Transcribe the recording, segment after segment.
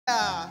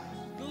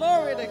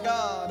Glory to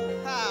God.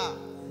 Ha.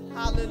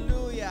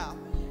 Hallelujah.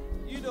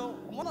 You know,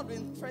 one of the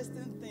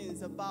interesting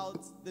things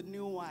about the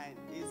new wine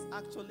is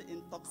actually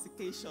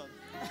intoxication.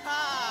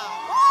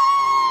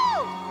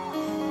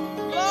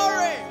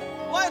 Glory.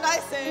 What did I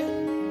say?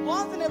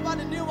 One thing about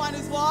the new wine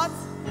is what?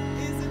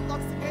 Is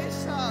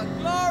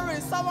intoxication.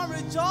 Glory. Someone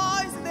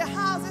rejoice in the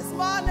house this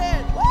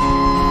morning.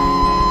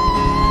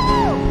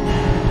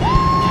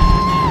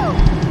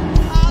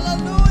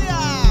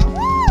 Hallelujah.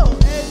 Woo.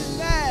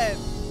 Amen.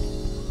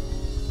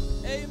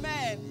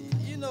 Amen.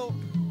 You know,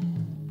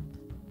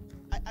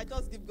 I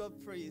just give God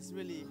praise,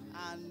 really.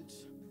 And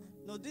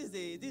no, this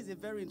is a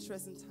very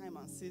interesting time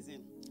and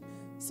season.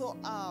 So,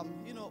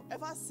 you know,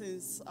 ever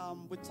since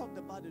we talked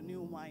about the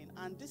new wine,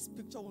 and this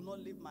picture will not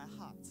leave my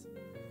heart.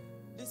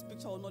 This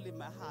picture will not leave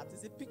my heart.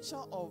 It's a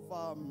picture of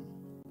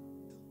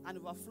an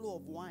overflow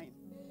of wine.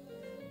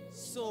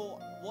 So,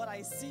 what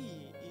I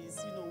see is,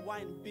 you know,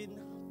 wine being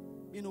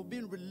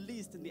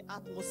released in the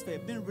atmosphere,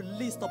 being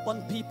released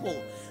upon people,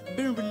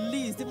 being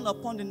released even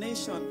upon the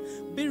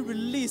nation, being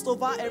released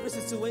over every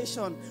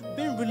situation,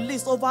 being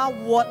released over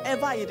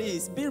whatever it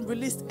is, being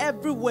released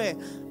everywhere,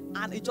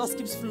 and it just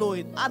keeps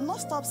flowing. I've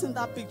not stopped seeing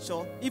that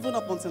picture, even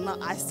up until now.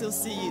 I still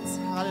see it.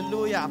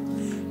 Hallelujah.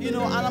 You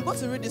know, and I'm going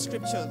to read the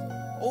scripture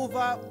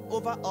over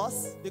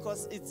us,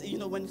 because it's, you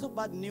know, when you talk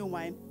about new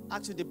wine,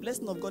 actually the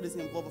blessing of God is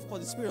involved. Of course,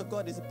 the Spirit of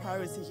God is a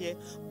priority here,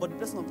 but the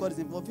blessing of God is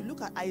involved. If you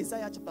look at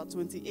Isaiah chapter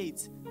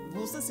 28,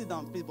 we'll still sit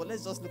down, please, but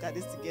let's just look at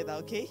this together,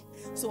 okay?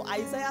 So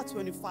Isaiah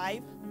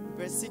 25,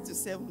 verse 6 to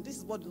 7, this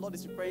is what the Lord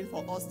is preparing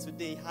for us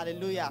today.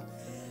 Hallelujah.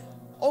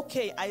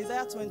 Okay,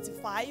 Isaiah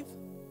 25,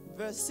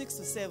 verse 6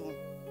 to 7.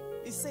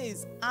 It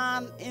says,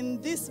 and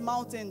in this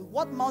mountain,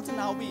 what mountain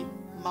are we?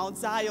 Mount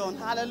Zion.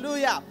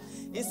 Hallelujah.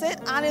 He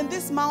said, and in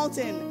this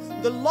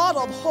mountain, the Lord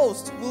of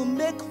hosts will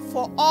make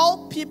for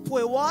all people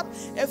a what?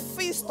 A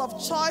feast of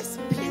choice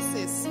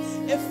pieces,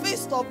 a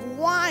feast of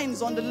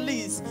wines on the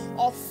lees,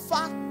 of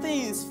fat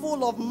things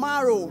full of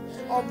marrow,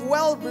 of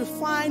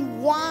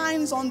well-refined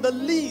wines on the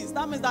lees.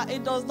 That means that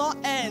it does not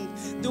end.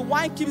 The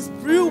wine keeps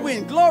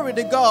brewing. Glory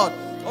to God.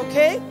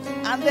 Okay?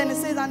 And then it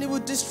says, and it will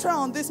destroy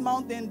on this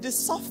mountain the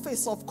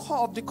surface of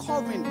the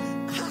covering,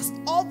 cast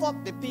over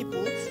the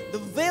people, the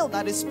veil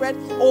that is spread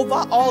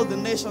over all the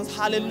nations.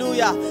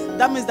 Hallelujah.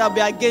 That means that we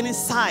are gaining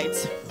sight.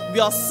 We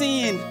are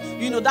seeing,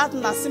 you know, that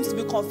thing that seems to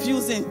be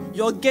confusing.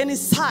 You're gaining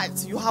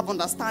sight. You have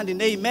understanding.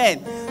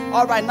 Amen.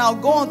 All right, now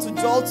go on to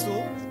Joel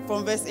 2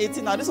 from verse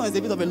 18. Now, this one is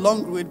a bit of a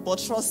long read, but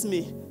trust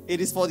me,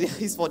 it's for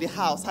the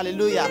house.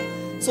 Hallelujah.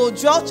 So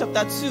Joel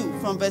chapter 2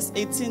 from verse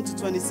 18 to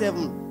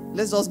 27.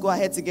 Let's just go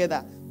ahead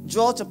together.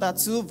 Joel chapter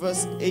 2,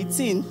 verse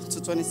 18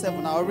 to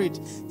 27. I'll read.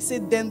 It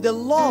said, then the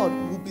Lord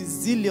will be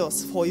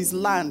zealous for his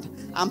land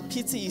and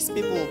pity his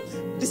people.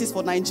 This is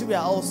for Nigeria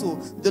also.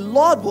 The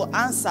Lord will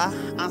answer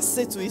and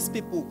say to his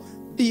people,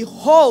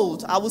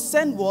 behold, I will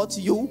send what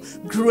to you?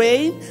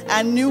 Grain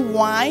and new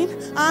wine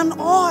and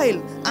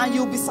oil, and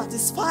you'll be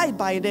satisfied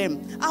by them.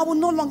 I will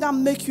no longer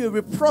make you a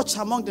reproach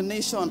among the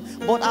nation,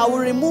 but I will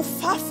remove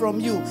far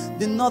from you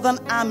the northern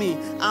army,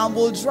 and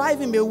will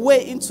drive him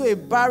away into a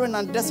barren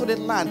and desolate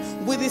land,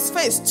 with his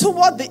face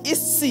toward the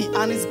east sea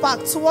and his back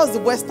towards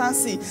the western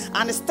sea.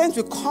 And his stench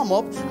will come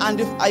up, and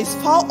his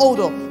foul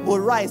odor will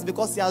rise,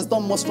 because he has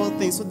done monstrous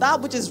things. So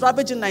that which is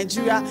ravaging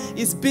Nigeria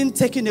is being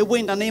taken away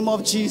in the name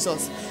of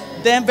Jesus.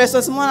 Then verse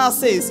 21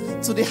 says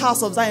to the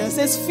house of Zion, it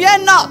says, fear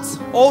not,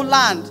 O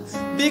land,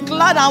 be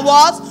glad and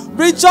what?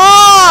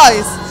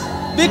 Rejoice.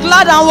 Be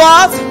glad and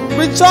what?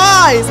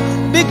 Rejoice.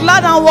 Be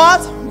glad and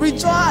what?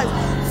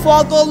 Rejoice.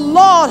 For the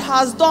Lord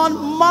has done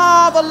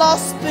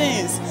marvelous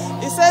things.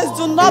 It says,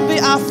 do not be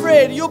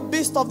afraid, you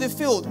beast of the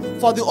field,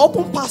 for the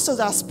open pastures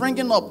are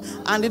springing up,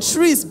 and the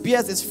trees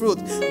bears its fruit.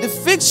 The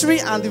fig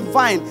tree and the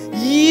vine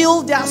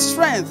yield their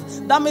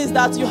strength. That means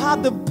that you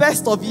have the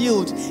best of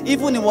yield,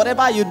 even in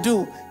whatever you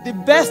do. The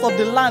best of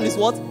the land is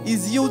what?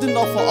 Is yielding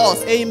up for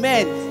us.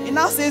 Amen. It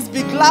now says,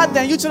 be glad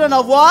then, you children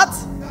of what?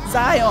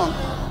 Zion.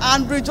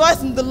 And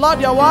rejoice in the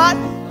Lord your what?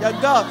 Your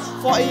God.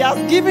 For he has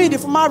given you the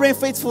former rain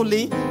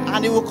faithfully,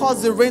 and it will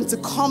cause the rain to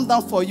come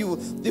down for you,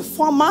 the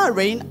former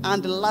rain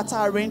and the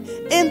latter rain.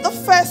 In the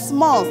first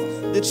month,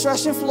 the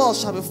threshing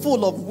floors shall be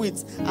full of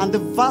wheat, and the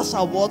vats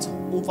shall what?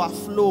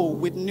 Overflow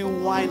with new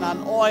wine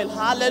and oil.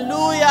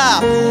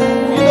 Hallelujah.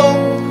 You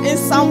know, in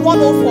Psalm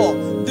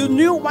 104, the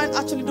new wine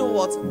actually do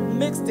what?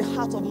 Makes the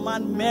heart of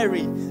man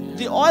merry.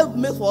 The oil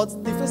makes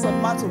what? The face of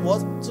man to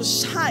what? To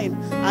shine.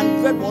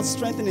 And bread will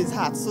strengthen his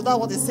heart. So that's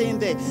what it's saying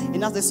there.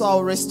 And as they say, I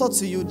will restore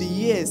to you the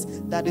years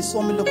that the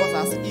swarming locust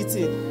has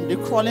eaten, the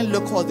crawling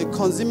locust, the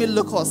consuming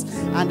locust,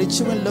 and the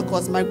chewing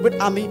locust, my great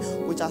army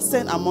which are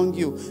sent among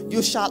you.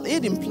 You shall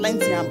eat in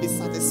plenty and be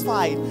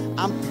satisfied,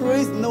 and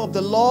praise the name of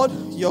the Lord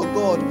your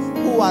God,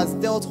 who has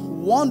dealt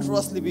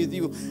wondrously with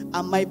you,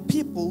 and my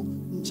people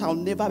shall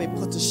never be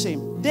put to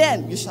shame.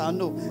 Then you shall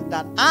know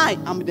that I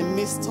am in the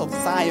midst of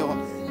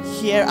Zion,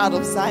 here out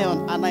of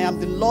Zion, and I am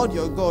the Lord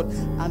your God,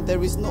 and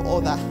there is no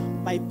other.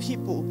 My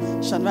people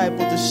shall never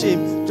be put to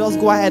shame. Just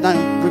go ahead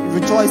and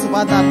rejoice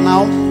over that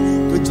now.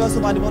 Rejoice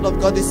over the word of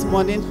God this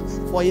morning,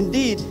 for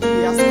indeed He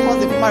has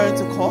caused the rain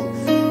to come,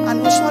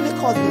 and will surely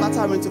cause the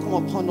latter rain to come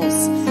upon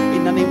us.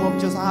 In the name of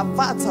Jesus, our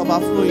vats are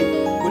overflowing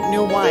with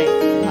new wine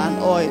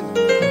and oil.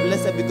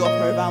 Blessed be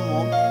God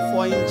forevermore.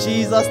 For in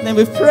Jesus' name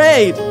we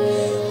prayed.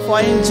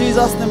 For in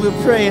Jesus' name we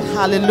prayed.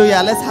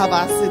 Hallelujah. Let's have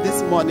our seat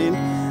this morning.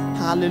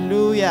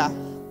 Hallelujah.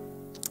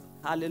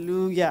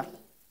 Hallelujah.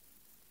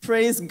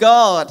 Praise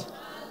God.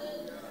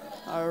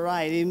 All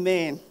right.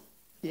 Amen.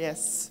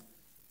 Yes.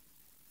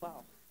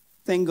 Wow.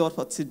 Thank God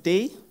for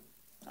today.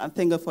 And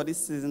thank God for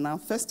this season. Now,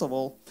 first of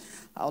all,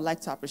 I would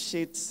like to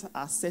appreciate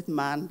our set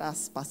man,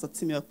 that's Pastor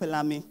Timmy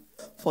Opelami,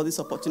 for this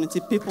opportunity.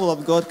 People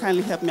of God,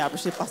 kindly help me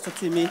appreciate Pastor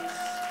Timmy.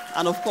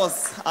 And of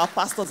course, our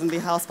pastors in the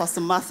house,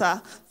 Pastor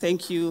Martha,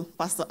 thank you.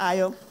 Pastor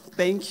Ayo,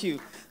 thank you.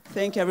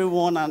 Thank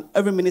everyone and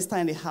every minister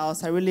in the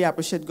house. I really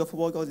appreciate God for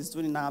what God is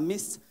doing in our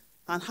midst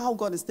and how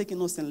God is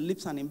taking us in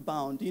leaps and in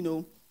bounds. You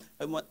know,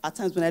 at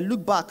times when I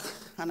look back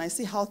and I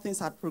see how things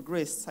had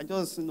progressed, I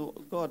just,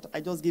 God, I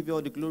just give you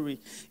all the glory.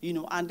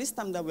 And this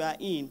time that we are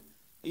in,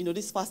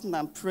 this fasting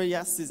and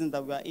prayer season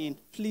that we are in,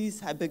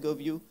 please, I beg of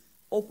you,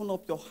 open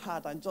up your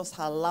heart and just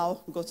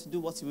allow God to do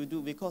what He will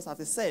do. Because, as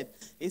I said,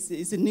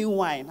 it's a new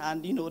wine.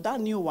 And,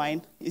 that new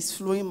wine is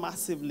flowing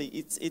massively.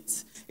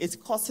 It's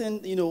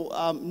causing,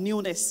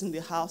 newness in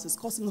the house. It's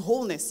causing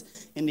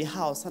wholeness in the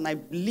house. And I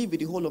believe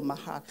with the whole of my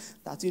heart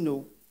that,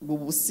 we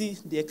will see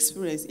the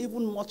experience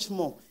even much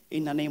more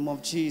in the name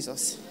of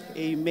Jesus.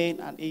 Amen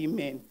and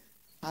amen.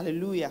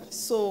 Hallelujah.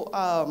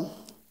 So,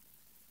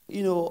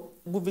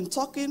 we've been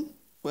talking,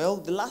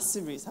 the last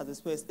series has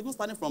expressed, even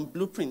starting from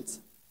blueprint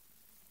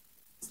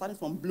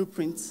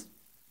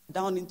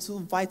down into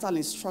vital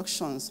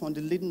instructions on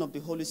the leading of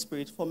the Holy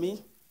Spirit. For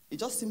me, it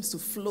just seems to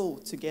flow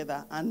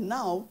together. And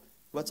now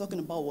we're talking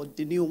about what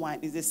the new wine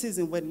is. A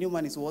season where the new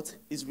wine is what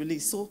is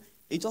released. So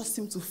it just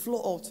seems to flow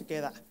all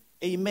together.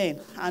 Amen.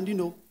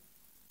 And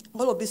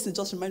all of this is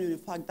just reminding you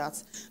of the fact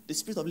that the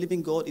Spirit of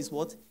living God is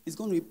what is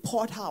going to be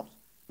poured out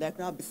like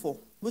never before,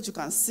 which you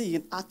can see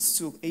in Acts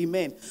 2.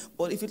 Amen.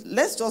 But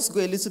let's just go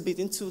a little bit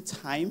into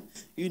time,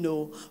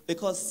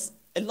 because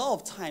a lot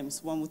of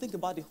times when we think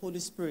about the Holy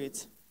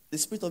Spirit, the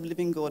Spirit of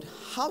living God,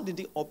 how did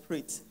He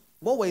operate?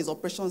 What were His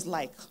operations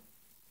like?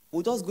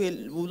 We'll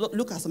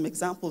look at some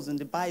examples in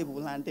the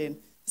Bible and then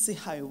see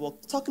how it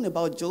worked. Talking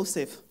about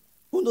Joseph.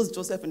 Who knows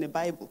Joseph in the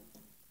Bible?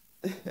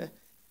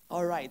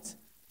 All right.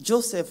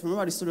 Joseph,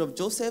 remember the story of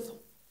Joseph?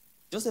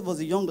 Joseph was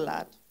a young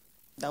lad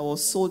that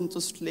was sold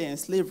into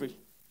slavery.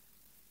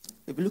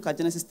 If you look at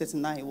Genesis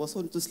 39, he was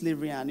sold into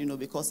slavery, and,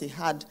 because he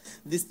had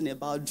this thing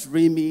about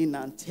dreaming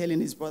and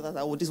telling his brother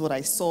that, this is what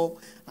I saw,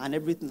 and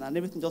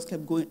everything just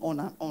kept going on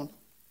and on.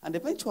 And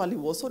eventually, he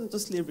was sold into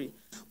slavery.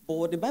 But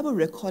what the Bible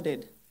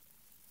recorded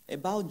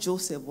about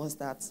Joseph was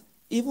that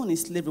even in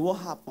slavery, what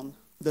happened?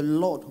 The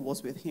Lord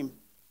was with him.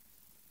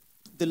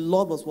 The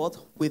Lord was what?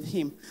 With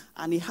him.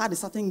 And he had a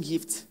certain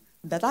gift.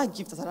 That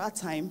gift at that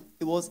time,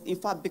 it was, in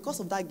fact, because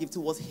of that gift, it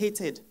was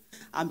hated.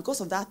 And because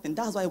of that thing,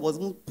 that's why it was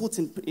put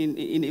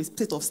in a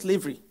state of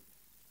slavery.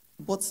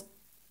 But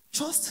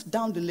just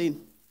down the lane,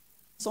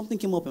 something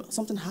came up,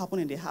 something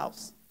happened in the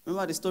house.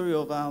 Remember the story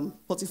of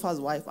Potiphar's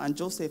wife and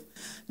Joseph.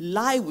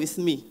 Lie with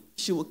me,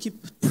 she will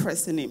keep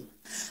pressing him.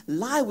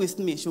 Lie with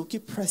me, she will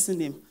keep pressing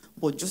him.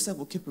 But Joseph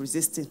will keep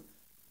resisting.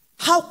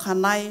 How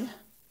can I,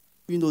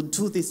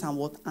 do this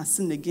and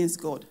sin against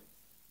God?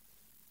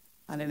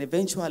 And then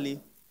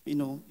eventually,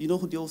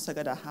 the old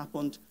saga that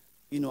happened,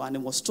 and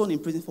he was thrown in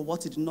prison for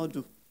what he did not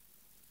do.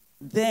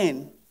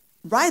 Then,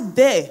 right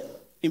there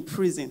in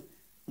prison,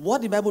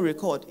 what the Bible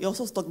records, it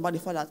also talks about the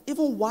fact that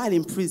even while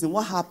in prison,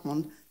 what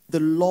happened? The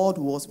Lord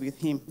was with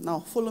him. Now,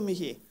 follow me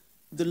here.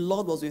 The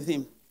Lord was with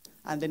him.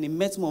 And then he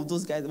met some of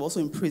those guys that were also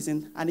in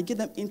prison, and he gave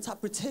them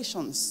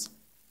interpretations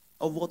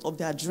of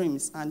their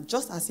dreams. And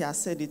just as he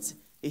has said it,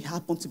 it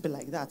happened to be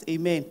like that.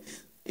 Amen.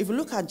 If you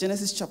look at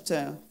Genesis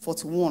chapter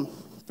 41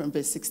 from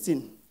verse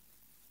 16,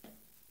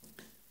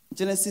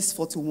 Genesis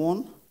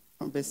 41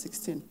 from verse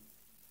 16.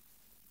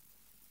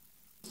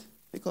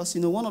 Because,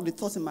 one of the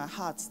thoughts in my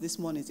heart this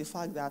morning is the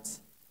fact that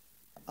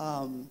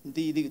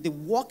the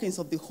workings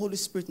of the Holy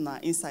Spirit in our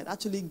inside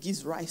actually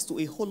gives rise to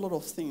a whole lot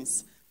of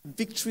things.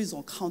 Victories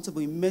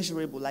uncountable,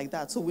 immeasurable, like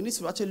that. So we need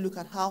to actually look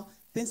at how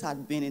things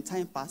had been in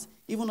time past,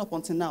 even up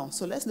until now.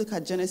 So let's look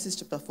at Genesis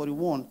chapter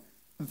 41,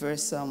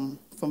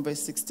 from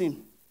verse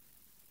 16.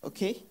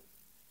 Okay?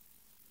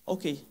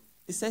 Okay.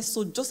 It says,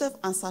 so Joseph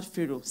answered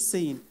Pharaoh,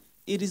 saying,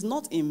 it is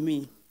not in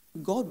me.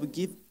 God will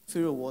give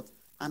Pharaoh what?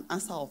 An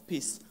answer of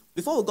peace.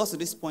 Before we got to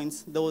this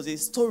point, there was a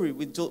story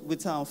with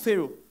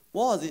Pharaoh.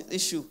 What was the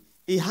issue?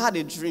 He had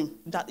a dream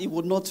that he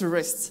would not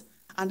rest.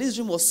 And this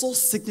dream was so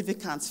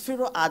significant.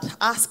 Pharaoh had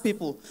asked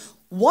people,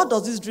 what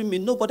does this dream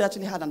mean? Nobody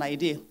actually had an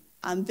idea.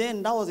 And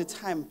then that was a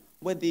time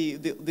where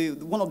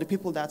one of the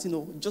people that,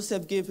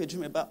 Joseph gave a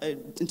dream about,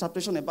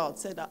 interpretation about,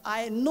 said that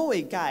I know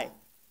a guy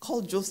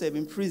called Joseph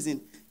in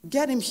prison.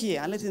 Get him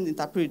here and let him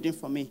interpret the dream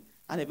for me.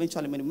 And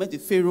eventually, when he met the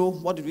Pharaoh,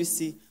 what did we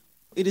see?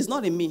 It is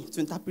not in me to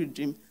interpret the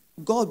dream.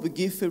 God will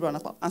give Pharaoh an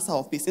answer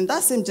of peace. In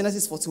that same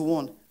Genesis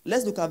 41,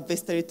 Let's look at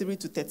verse 33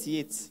 to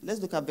 38. Let's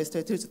look at verse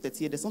 33 to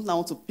 38. There's something I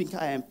want to pick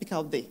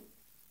out there.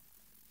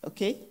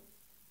 Okay?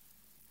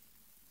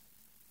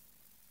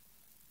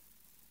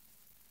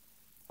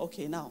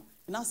 Okay, now.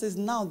 It now says,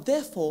 now,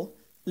 therefore,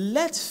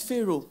 let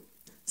Pharaoh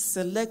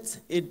select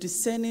a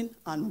discerning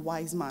and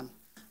wise man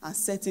and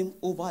set him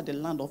over the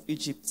land of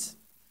Egypt.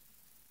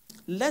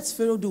 Let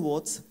Pharaoh do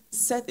what?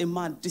 Set a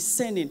man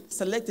discerning,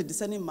 select a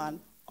discerning man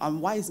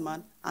and wise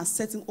man and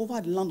set him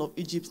over the land of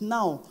Egypt.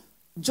 Now,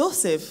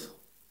 Joseph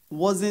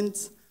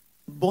wasn't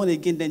born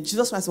again then.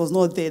 Jesus Christ was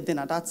not there then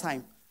at that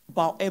time.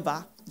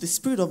 However, the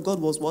Spirit of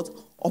God was what?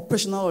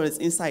 Operational on his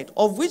inside.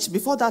 Of which,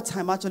 before that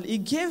time, actually, he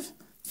gave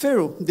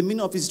Pharaoh the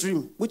meaning of his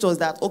dream, which was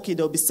that, okay,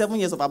 there will be 7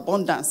 years of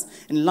abundance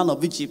in the land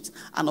of Egypt.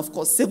 And, of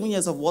course, 7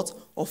 years of what?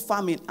 Of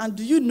famine. And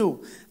do you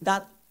know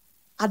that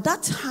at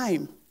that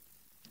time,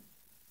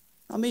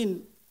 I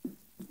mean,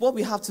 what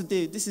we have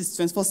today, this is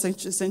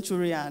 21st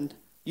century, and,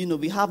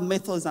 we have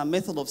methods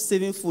of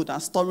saving food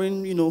and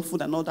storing,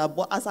 food and all that.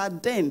 But as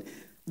at then,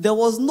 there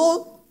was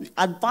no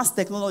advanced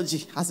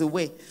technology as a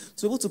way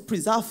to be able to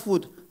preserve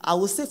food, I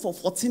would say, for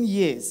 14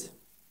 years.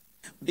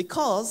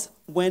 Because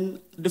when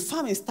the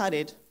famine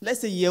started,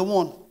 let's say year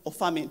 1 of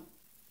famine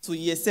to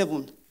year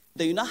 7,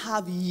 then you now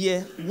have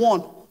year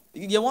 1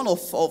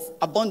 of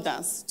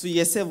abundance to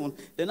year 7.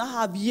 Then you now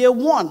have year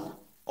 1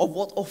 of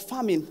what? Of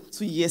famine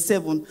to year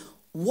 7.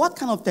 What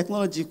kind of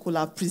technology could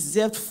have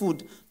preserved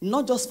food,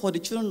 not just for the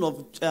children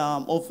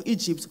of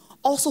Egypt,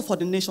 also for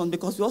the nation?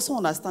 Because we also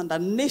understand that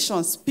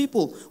nations,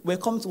 people were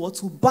coming to what?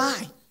 To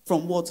buy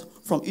from what?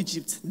 From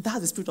Egypt.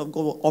 That's the Spirit of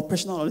God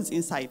operational on its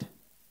inside.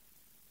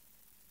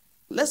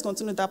 Let's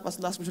continue that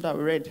particular scripture that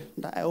we read,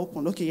 that I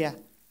opened. Okay, yeah.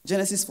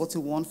 Genesis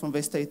 41 from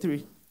verse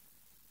 33.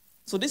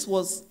 So this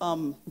was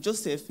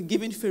Joseph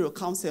giving Pharaoh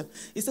counsel.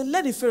 He said,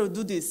 let the Pharaoh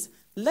do this.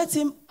 Let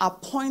him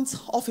appoint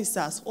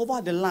officers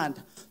over the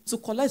land to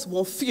collect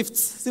 1/5,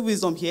 see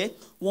wisdom here,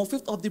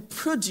 1/5 of the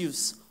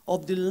produce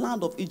of the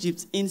land of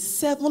Egypt in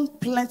 7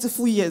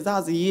 plentiful years.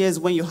 That's the years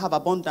when you have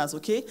abundance,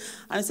 okay?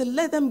 And he said,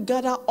 let them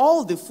gather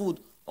all the food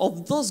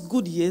of those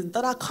good years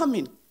that are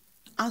coming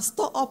and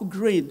store up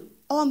grain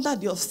under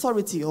the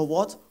authority of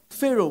what?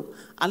 Pharaoh,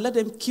 and let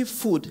them keep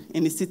food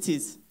in the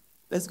cities.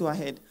 Let's go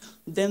ahead.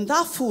 Then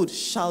that food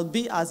shall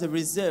be as a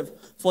reserve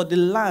for the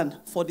land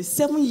for the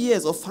 7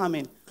 years of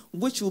famine,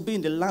 which will be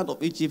in the land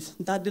of Egypt,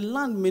 that the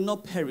land may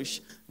not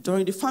perish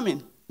during the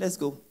famine. Let's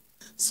go.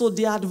 So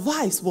the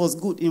advice was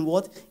good in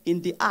what?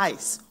 In the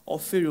eyes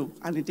of Pharaoh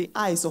and in the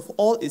eyes of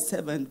all his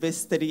servants.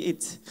 Verse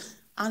 38.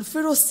 And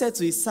Pharaoh said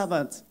to his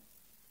servant,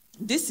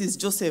 this is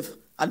Joseph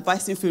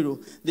advising Pharaoh.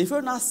 The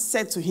Pharaoh now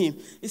said to him,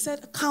 he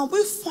said, can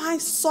we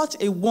find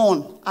such a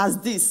one as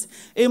this?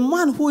 A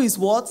man who is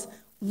what?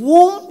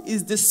 Whom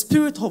is the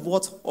Spirit of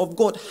what? Of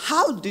God.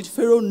 How did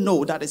Pharaoh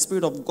know that the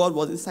Spirit of God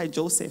was inside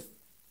Joseph?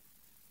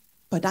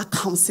 By that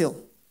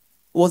counsel.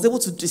 Was able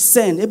to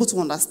discern, able to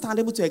understand,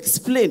 able to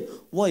explain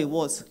what it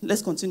was.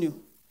 Let's continue.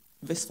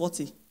 Verse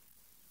 40.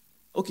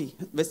 Okay,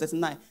 verse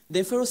 39.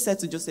 Then Pharaoh said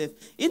to Joseph,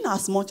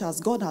 inasmuch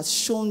as God has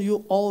shown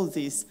you all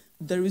this,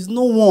 there is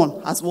no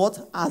one as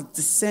what? As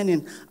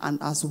discerning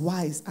and as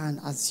wise and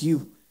as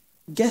you.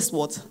 Guess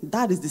what?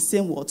 That is the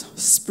same what?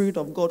 Spirit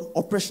of God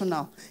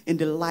operational in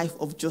the life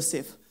of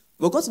Joseph.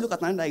 We're going to look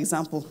at another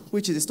example,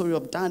 which is the story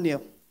of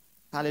Daniel.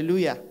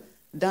 Hallelujah.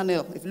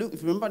 Daniel, if you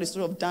remember the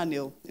story of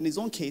Daniel, in his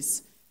own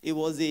case, he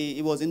was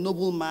a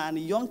noble man, a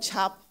young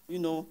chap,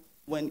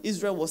 when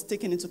Israel was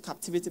taken into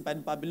captivity by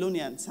the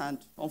Babylonians. And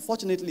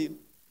unfortunately,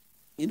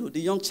 the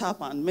young chap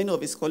and many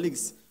of his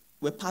colleagues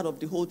were part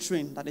of the whole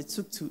train that they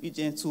took to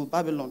Egypt, to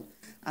Babylon.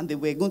 And they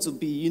were going to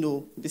be,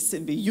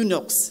 the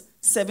eunuchs,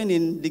 serving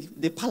in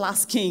the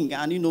palace king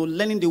and,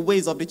 learning the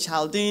ways of the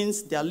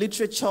Chaldeans, their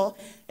literature,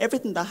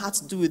 everything that had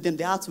to do with them,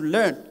 they had to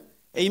learn.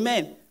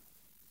 Amen.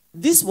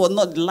 This was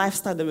not the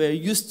lifestyle they were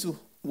used to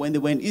when they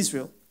were in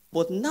Israel.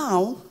 But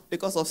now,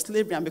 because of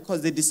slavery and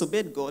because they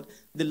disobeyed God,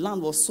 the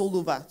land was sold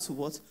over to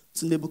what?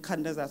 To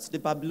Nebuchadnezzar, to the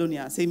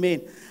Babylonians.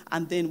 Amen.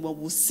 And then what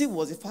we'll see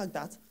was the fact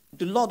that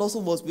the Lord also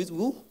was with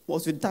who?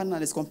 Was with Daniel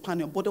and his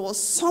companion. But there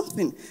was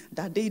something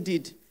that they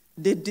did.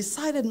 They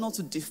decided not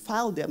to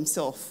defile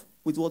themselves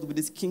with what? With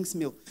this king's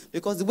meal.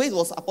 Because the way it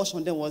was apportioned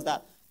on them was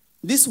that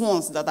these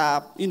ones that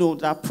are,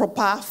 that are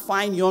proper,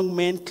 fine young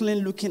men,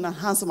 clean looking and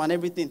handsome and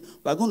everything,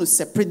 we're going to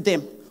separate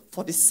them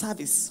for the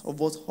service of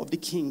what? Of the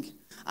king.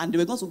 And they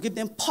were going to give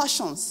them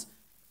portions.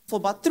 For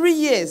about 3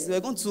 years, they were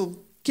going to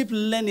keep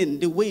learning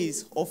the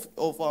ways of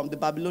the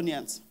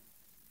Babylonians.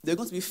 They're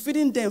going to be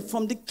feeding them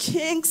from the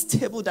king's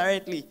table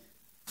directly.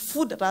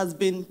 Food that has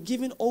been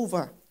given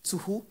over to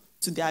who?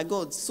 To their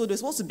gods. So they're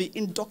supposed to be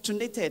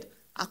indoctrinated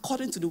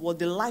according to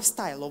the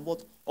lifestyle of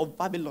what? Of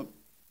Babylon.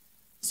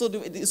 So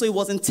it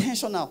was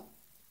intentional.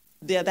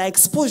 Their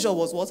exposure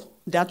was what?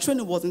 Their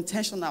training was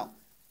intentional.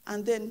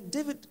 And then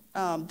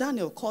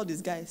Daniel called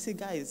this guy, say,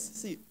 guys,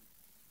 see,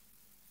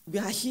 we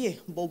are here,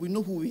 but we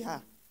know who we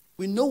are.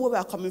 We know where we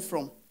are coming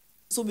from.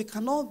 So we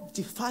cannot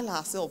defile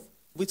ourselves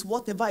with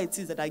whatever it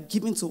is that are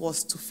given to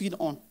us to feed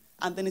on.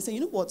 And then he said, you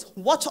know what?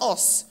 Watch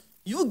us.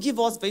 You give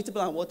us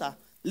vegetable and water.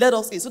 Let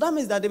us eat. So that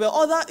means that there were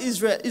other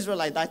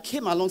Israelites that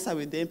came alongside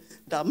with them,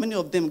 that many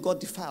of them got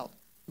defiled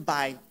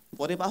by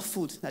whatever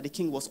food that the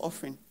king was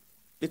offering.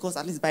 Because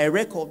at least by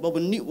record, what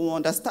we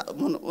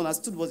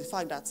understood was the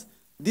fact that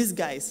these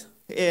guys,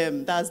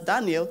 that's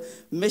Daniel,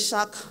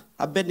 Meshach,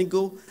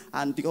 Abednego,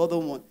 and the other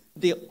one,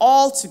 they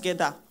all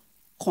together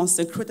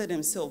consecrated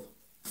themselves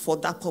for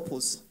that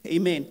purpose.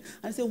 Amen.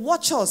 And say,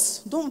 watch us.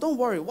 Don't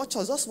worry. Watch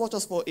us. Just watch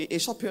us for a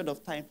short period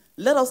of time.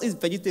 Let us eat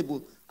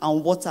vegetable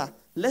and water.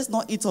 Let's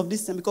not eat of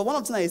this thing. Because one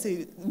of the things I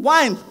say,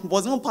 wine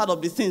was not part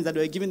of the things that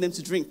they were giving them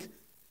to drink.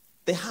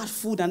 They had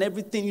food and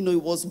everything, it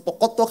was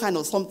bokoto kind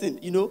of something,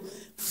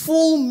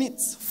 full meat,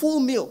 full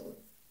meal.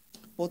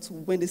 But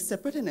when they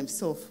separated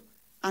themselves,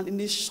 and in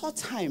a short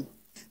time,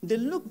 they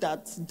looked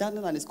at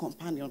Daniel and his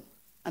companion,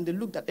 and they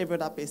looked at every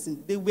other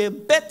person. They were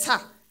better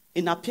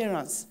in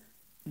appearance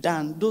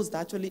than those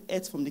that actually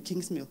ate from the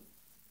king's meal.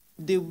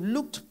 They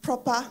looked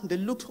proper, they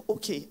looked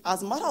okay.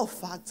 As a matter of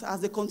fact, as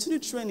they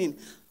continued training,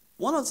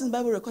 one of the things the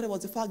Bible recorded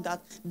was the fact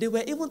that they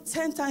were even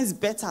 10 times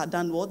better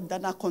than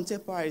their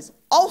contemporaries.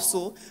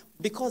 Also,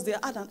 because they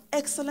had an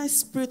excellent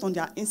spirit on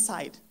their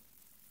inside.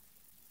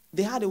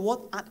 They had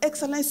an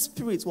excellent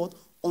spirit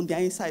on their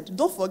inside.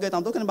 Don't forget,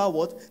 I'm talking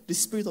about the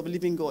spirit of the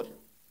living God,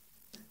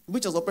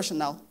 which was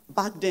operational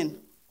back then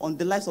on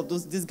the lives of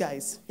these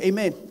guys.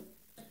 Amen.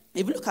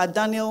 If you look at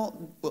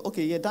Daniel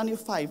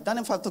 5.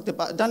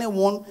 Daniel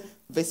 1,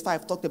 verse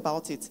 5 talked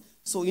about it.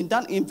 So in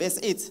verse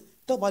 8,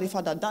 talk about the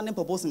fact that Daniel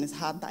proposed in his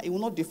heart that he will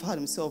not defile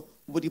himself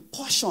with the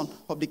portion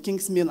of the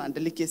king's meal and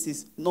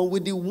delicacies, nor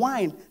with the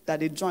wine that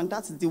they drank.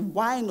 That's the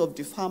wine of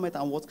defilement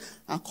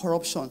and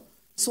corruption.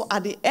 So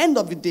at the end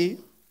of the day,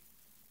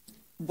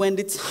 when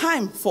the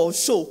time for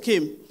show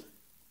came,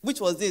 which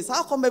was this,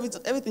 how come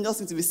everything just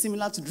seems to be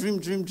similar to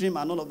dream,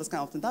 and all of this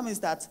kind of thing? That means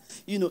that,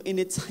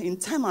 in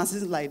time and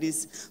seasons like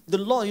this, the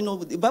Lord,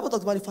 the Bible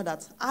talks about the fact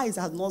that eyes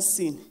have not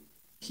seen,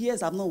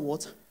 ears have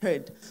not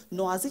heard,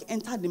 nor has it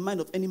entered the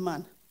mind of any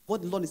man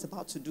what the Lord is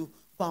about to do.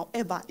 But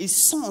however, his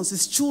sons,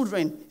 his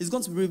children, is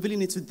going to be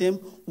revealing it to them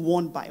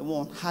one by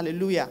one.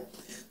 Hallelujah.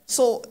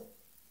 So,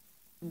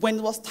 when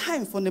it was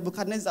time for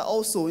Nebuchadnezzar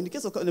also, in the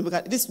case of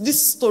Nebuchadnezzar,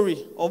 this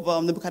story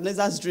of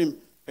Nebuchadnezzar's dream,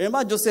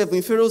 remember Joseph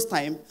in Pharaoh's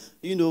time,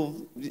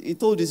 he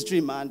told his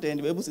dream and then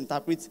they were able to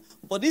interpret.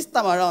 But this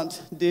time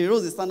around, they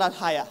rose the standard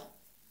higher.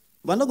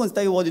 We're not going to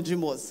tell you what the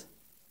dream was.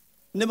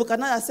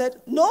 Nebuchadnezzar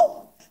said,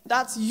 no,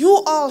 that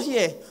you all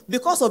here,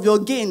 because of your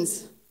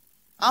gains,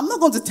 I'm not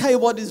going to tell you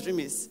what this dream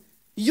is.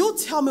 You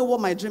tell me what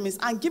my dream is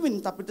and give me an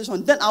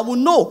interpretation. Then I will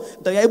know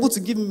that you're able to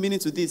give me meaning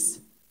to this.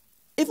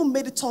 Even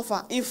made it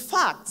tougher. In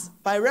fact,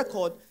 by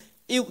record,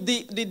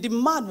 the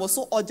demand was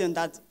so urgent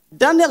that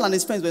Daniel and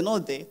his friends were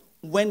not there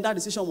when that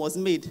decision was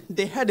made.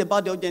 They heard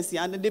about the urgency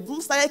and they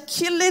started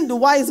killing the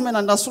wise men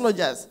and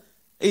astrologers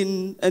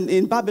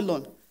in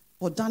Babylon.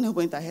 But Daniel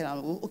went ahead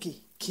and said, okay,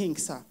 king,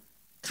 sir,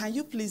 can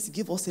you please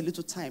give us a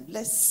little time?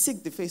 Let's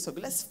seek the face of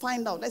it. Let's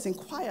find out. Let's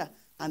inquire.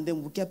 And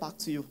then we'll get back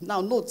to you. Now,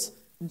 note,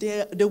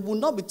 they will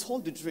not be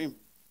told the dream.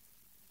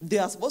 They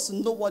are supposed to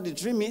know what the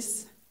dream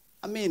is.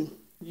 I mean,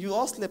 you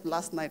all slept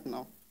last night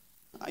now.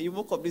 And you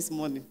woke up this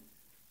morning.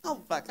 Can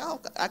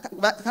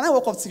I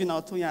walk up to you now,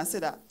 Tonya, and say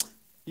that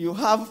you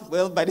have,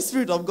 by the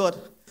Spirit of God.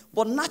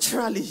 But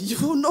naturally, you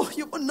will know.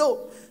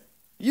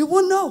 You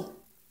will know.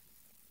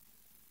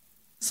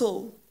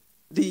 So,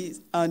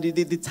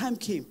 the time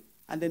came.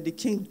 And then the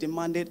king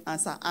demanded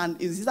answer. And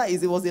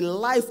it was a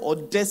life or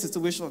death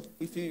situation.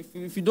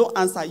 If you don't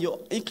answer,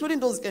 including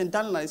those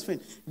Daniel and his friend,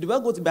 they were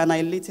going to be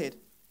annihilated.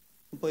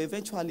 But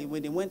eventually,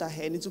 when they went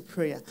ahead into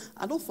prayer,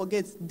 and don't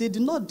forget, they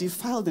did not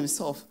defile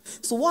themselves.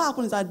 So what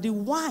happened is that the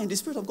wine, the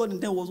Spirit of God in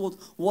them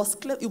was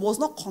clear. It was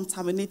not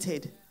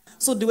contaminated.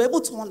 So they were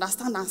able to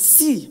understand and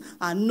see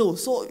and know.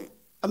 So,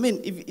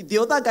 if the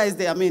other guys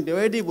there, they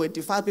already were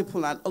defiled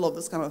people and all of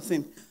this kind of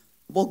thing.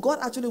 But God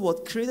actually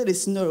created a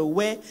scenario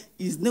where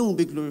his name will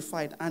be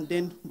glorified. And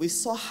then we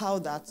saw how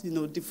that,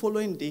 the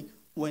following day,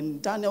 when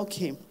Daniel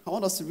came, I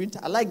want us to read,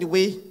 I like the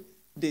way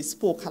they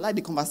spoke. I like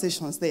the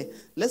conversations there.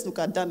 Let's look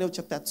at Daniel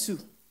chapter 2,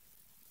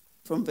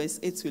 from verse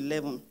 8 to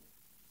 11.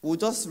 We'll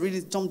just read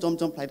it, jump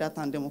like that,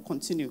 and then we'll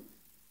continue.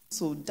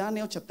 So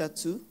Daniel chapter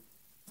 2,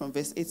 from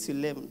verse 8 to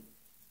 11.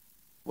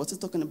 We're still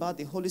talking about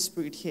the Holy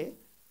Spirit here,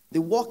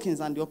 the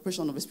workings and the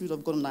operation of the Spirit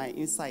of God on our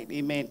inside.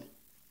 Amen.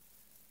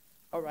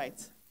 All right.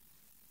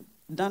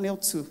 Daniel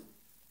 2,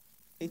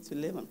 8 to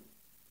 11.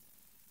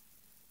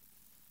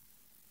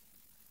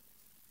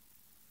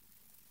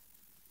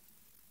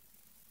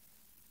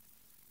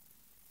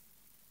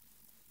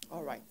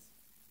 All right.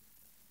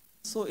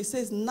 So it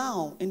says,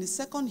 now, in the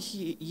second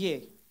year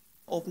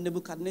of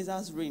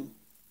Nebuchadnezzar's reign,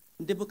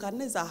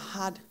 Nebuchadnezzar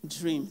had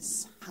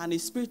dreams, and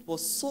his spirit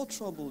was so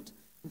troubled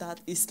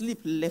that his sleep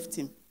left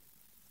him.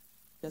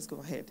 Let's go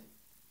ahead.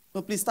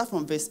 No, please start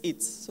from verse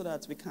 8 so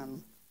that we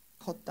can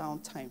cut down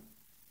time.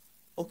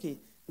 Okay.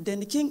 Then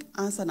the king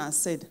answered and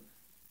said,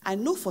 I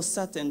know for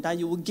certain that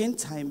you will gain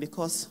time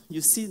because you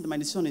see my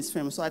decision is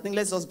firm. So I think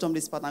let's just jump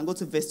this part and go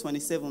to verse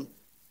 27.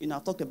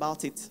 I've talked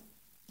about it.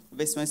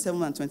 Verse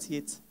 27 and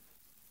 28.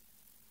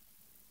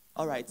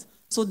 All right.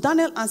 So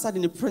Daniel answered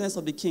in the presence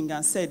of the king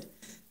and said,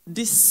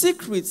 the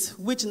secret,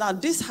 which now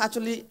this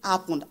actually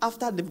happened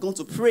after they've gone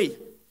to pray.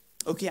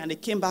 Okay, and they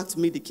came back to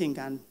meet the king,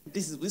 and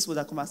this was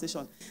a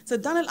conversation. So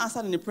Daniel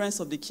answered in the presence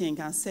of the king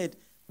and said,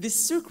 the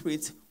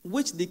secret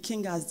which the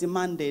king has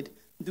demanded,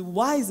 the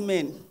wise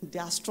men, the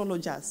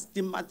astrologers,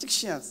 the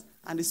magicians,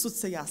 and the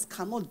soothsayers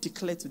cannot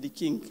declare to the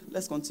king.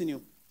 Let's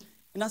continue.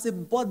 And I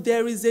said, but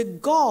there is a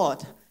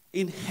God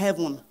in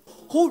heaven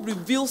who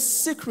reveals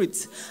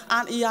secrets,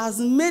 and he has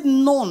made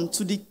known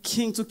to the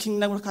king, to King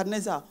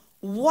Nebuchadnezzar,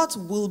 what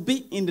will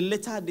be in the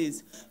later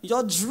days.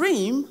 Your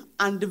dream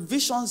and the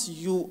visions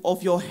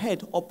of your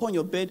head upon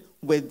your bed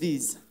were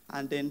these.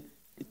 And then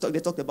they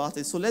talked about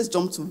it. So let's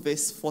jump to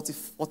verse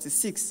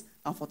 46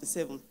 and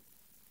 47.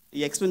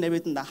 He explained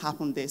everything that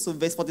happened there. So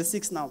verse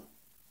 46 now,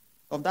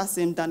 of that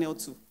same Daniel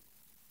 2.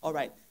 All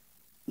right.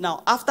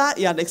 Now, after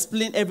he had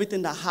explained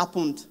everything that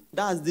happened,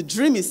 that's the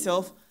dream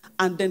itself,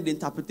 and then the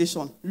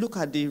interpretation. Look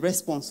at the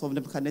response of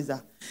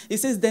Nebuchadnezzar. It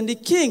says, then the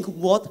king,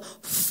 what?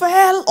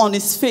 Fell on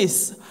his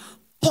face,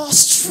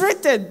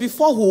 prostrated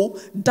before who?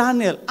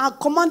 Daniel, and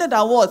commanded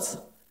that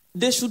what?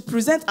 They should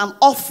present an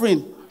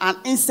offering and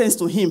incense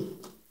to him.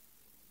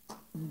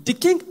 The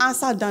king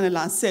answered Daniel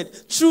and said,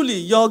 truly,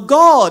 your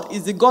God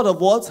is the God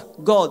of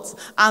what? Gods,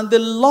 and the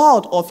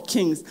Lord of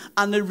kings,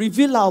 and the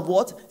revealer of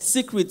what?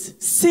 Secrets,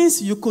 since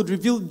you could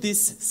reveal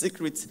this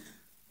secret.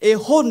 A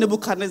whole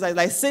Nebuchadnezzar is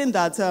like saying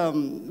that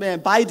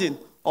Biden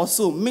or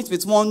so meets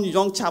with one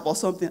young chap or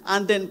something,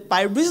 and then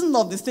by reason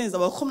of these things that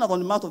were coming out of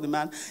the mouth of the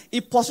man,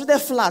 he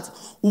prostrated flat,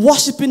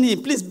 worshiping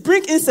him. Please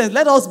bring incense,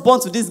 let us burn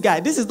to this guy.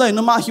 This is not a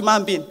normal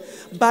human being.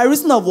 By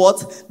reason of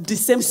what? The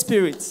same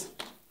spirit.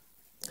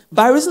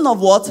 By reason of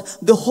what?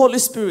 The Holy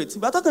Spirit.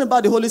 We are talking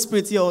about the Holy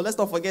Spirit here. Let's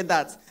not forget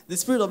that. The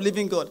Spirit of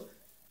living God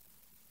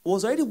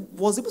was able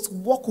to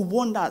work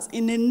wonders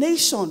in a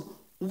nation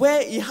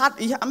where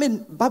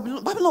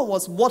Babylon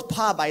was what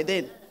power by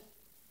then?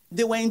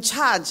 They were in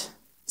charge.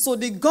 So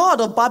the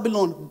God of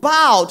Babylon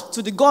bowed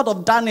to the God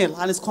of Daniel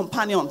and his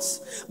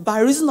companions. By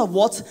reason of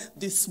what?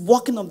 This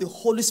working of the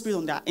Holy Spirit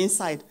on their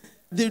inside.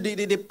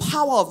 The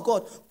power of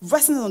God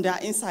resting on their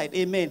inside.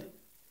 Amen.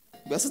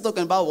 We're still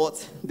talking about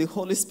what? The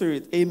Holy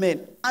Spirit.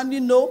 Amen.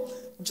 And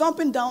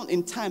jumping down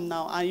in time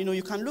now, and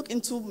you can look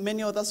into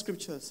many other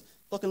scriptures,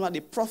 talking about the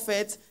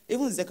prophet.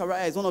 Even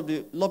Zechariah is one of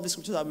the lovely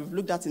scriptures that we've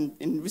looked at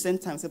in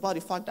recent times, about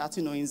the fact that,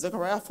 in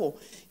Zechariah 4,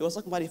 he was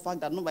talking about the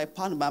fact that not by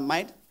power, not by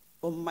might,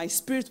 but my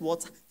spirit,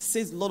 what?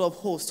 Says Lord of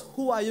hosts.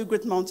 Who are you,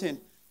 great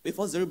mountain?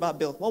 Before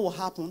Zerubbabel, what will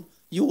happen?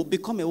 You will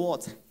become a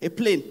what? A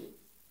plain.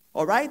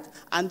 All right?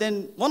 And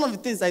then one of the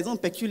things that is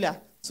peculiar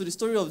to the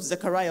story of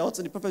Zechariah, or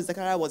to the prophet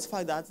Zechariah, was the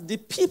fact that the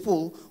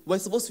people were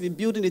supposed to be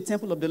building the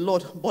temple of the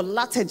Lord, but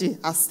lethargy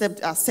are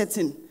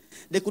setting.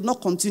 They could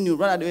not continue.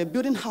 Rather, they were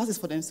building houses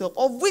for themselves,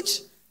 of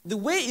which the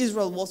way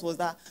Israel was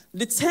that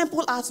the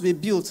temple had to be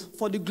built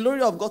for the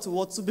glory of God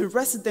to be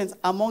resident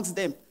amongst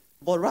them.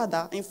 But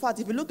rather, in fact,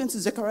 if you look into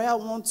Zechariah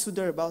 1:2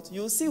 thereabout,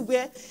 you'll see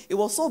where it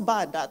was so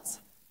bad that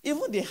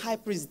even the high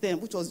priest then,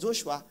 which was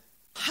Joshua,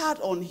 had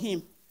on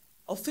him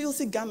a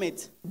filthy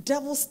garment,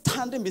 devils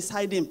standing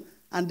beside him,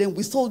 and then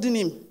withholding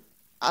him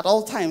at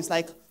all times,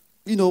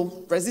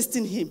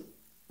 resisting him.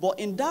 But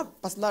in that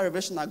particular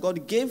revelation that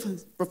God gave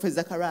Prophet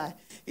Zechariah,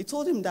 he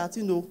told him that,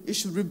 he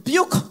should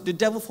rebuke the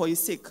devil for his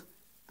sake.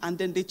 And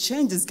then they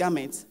changed his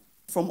garment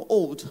from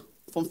old,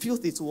 from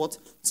filthy to what?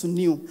 To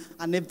new.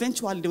 And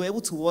eventually they were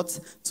able to what?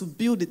 To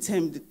build the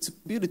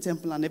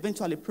temple, and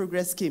eventually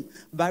progress came.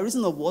 By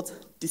reason of what?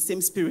 The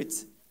same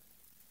spirit.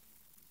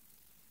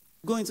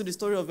 Go into the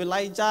story of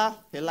Elijah,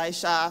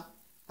 Elisha,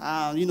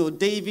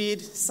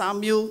 David,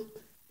 Samuel,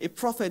 a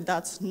prophet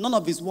that none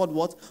of his word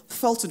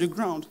fell to the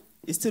ground.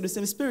 It's still the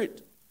same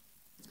spirit.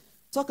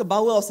 Talk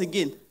about what else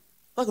again?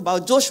 Talk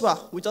about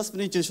Joshua. We just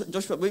finished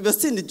Joshua. We were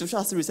still in the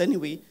Joshua series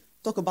anyway.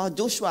 Talk about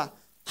Joshua.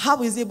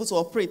 How is he able to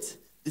operate?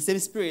 The same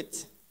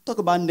spirit. Talk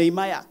about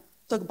Nehemiah.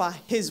 Talk about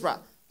Ezra.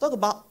 Talk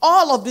about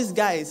all of these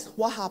guys.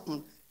 What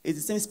happened? It's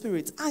the same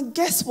spirit. And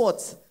guess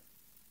what?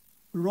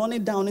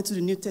 Running down into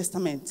the New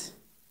Testament.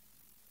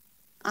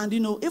 And,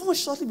 even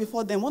shortly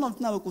before then, one of the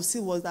things we could see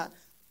was that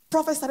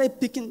prophets started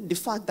picking the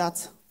fact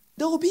that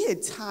there will be a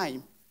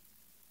time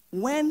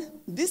when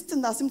this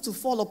thing that seemed to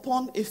fall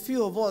upon a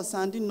few of us,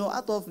 and,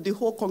 out of the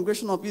whole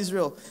congregation of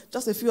Israel,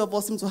 just a few of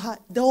us seem to have,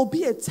 there will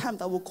be a time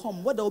that will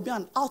come where there will be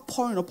an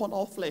outpouring upon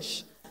all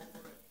flesh,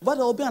 where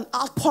there will be an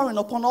outpouring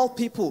upon all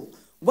people,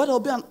 where there will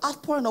be an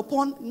outpouring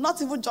upon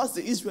not even just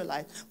the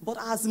Israelites, but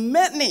as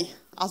many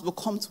as will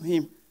come to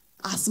him,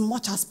 as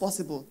much as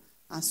possible.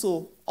 And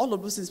so all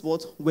of those things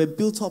were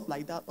built up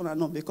like that on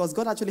and on, because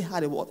God actually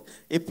had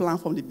a plan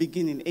from the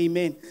beginning.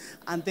 Amen.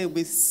 And then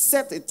we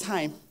set a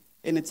time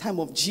in the time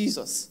of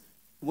Jesus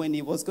when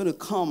he was going to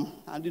come.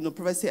 And,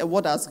 prophet said,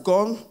 what has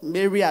gone?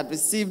 Mary had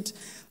received,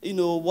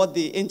 what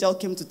the angel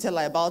came to tell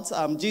her about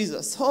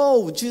Jesus.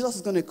 Oh, Jesus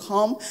is going to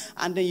come,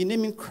 and then you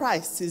name him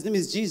Christ. His name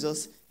is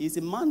Jesus. He's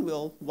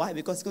Emmanuel. Why?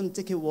 Because he's going to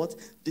take away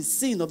the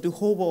sin of the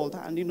whole world.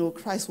 And,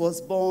 Christ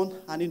was born,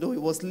 and, he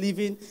was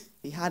living.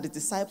 He had the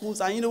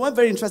disciples. And one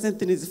very interesting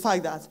thing is the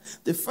fact that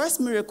the first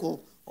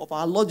miracle of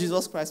our Lord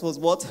Jesus Christ was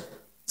what?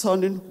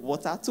 Turning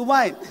water to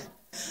wine.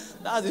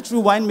 That's the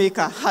true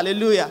winemaker.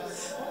 Hallelujah.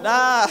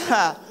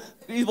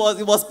 It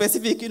was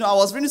specific. I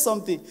was reading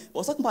something. It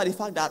was talking about the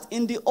fact that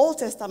in the Old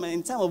Testament,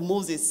 in time of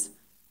Moses,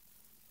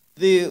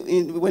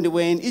 when they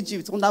were in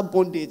Egypt under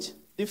bondage,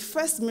 the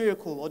first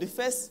miracle, or the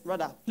first,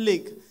 rather,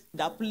 plague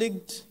that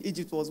plagued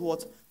Egypt was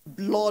what?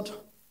 Blood,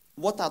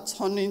 water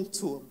turning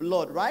to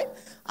blood, right?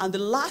 And the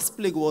last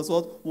plague was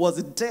what? Was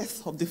the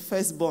death of the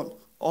firstborn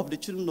of the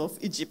children of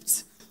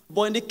Egypt.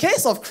 But in the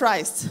case of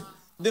Christ,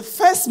 the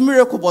first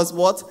miracle was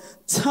what?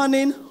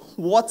 Turning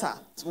water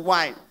to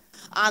wine.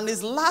 And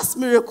his last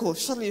miracle,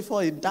 shortly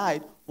before he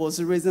died,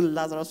 was raising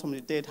Lazarus from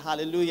the dead.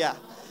 Hallelujah.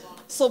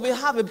 So we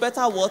have a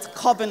better word,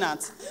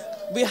 covenant.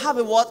 We have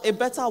a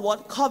better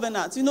word,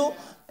 covenant.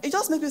 It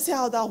just makes me say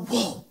how that,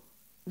 whoa.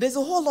 There's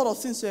a whole lot of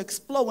things to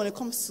explore when it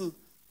comes to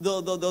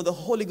the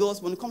Holy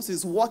Ghost, when it comes to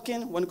his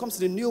working, when it comes to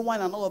the new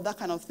wine and all of that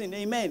kind of thing.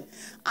 Amen.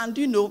 And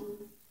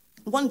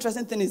one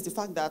interesting thing is the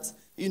fact that,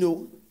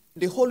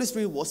 the Holy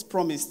Spirit was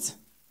promised.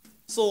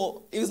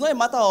 So it was not a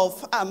matter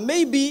of,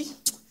 maybe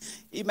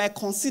he might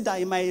consider,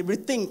 he might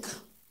rethink.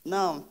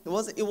 No, it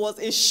was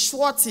a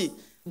surety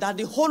that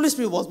the Holy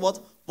Spirit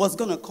was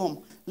going to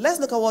come. Let's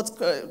look at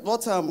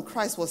what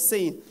Christ was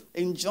saying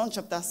in John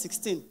chapter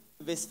 16,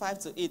 verse 5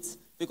 to 8.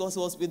 Because he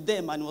was with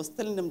them and he was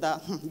telling them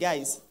that,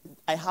 guys,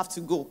 I have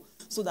to go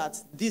so that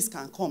this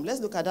can come.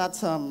 Let's look at that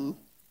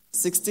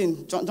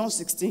 16, John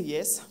 16,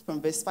 yes,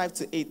 from verse 5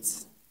 to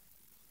 8.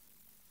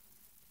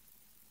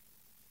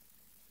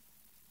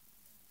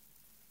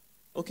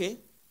 Okay,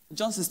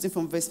 John 16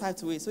 from verse 5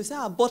 to 8. So he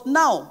said, but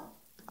now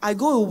I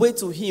go away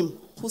to him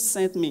who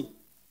sent me.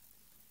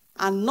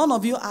 And none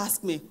of you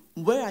ask me,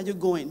 where are you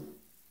going?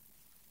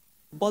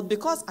 But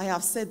because I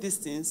have said these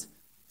things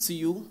to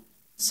you,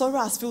 sorrow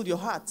has filled your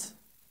heart.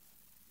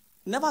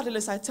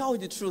 Nevertheless, I tell you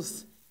the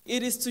truth.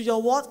 It is to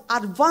your what?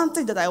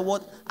 Advantage that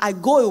I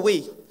go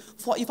away.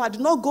 For if I do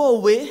not go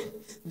away,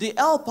 the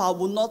helper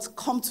will not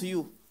come to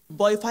you.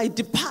 But if I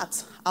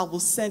depart, I will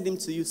send him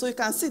to you. So you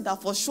can see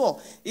that for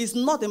sure. It's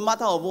not a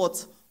matter of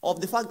what?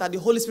 Of the fact that the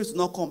Holy Spirit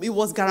will not come. It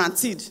was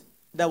guaranteed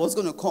that was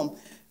going to come.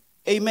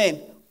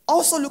 Amen.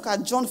 Also look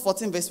at John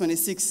 14 verse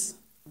 26.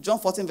 John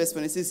 14 verse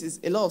 26 is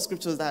a lot of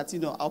scriptures that,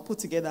 I'll put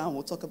together and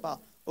we'll talk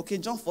about. Okay,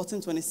 John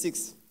 14,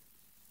 26.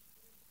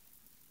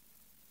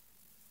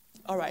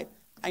 All right.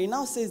 And it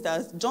now says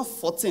that John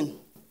 14,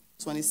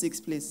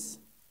 26, please.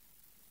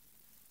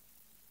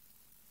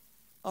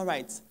 All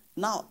right.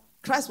 Now,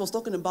 Christ was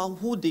talking about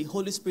who the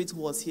Holy Spirit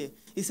was here.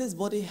 He says,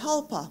 but the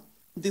helper,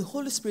 the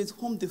Holy Spirit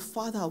whom the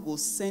Father will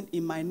send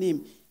in my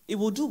name, it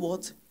will do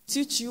what?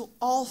 Teach you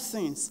all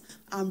things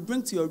and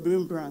bring to your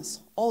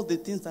remembrance all the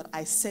things that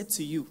I said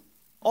to you.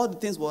 All the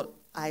things what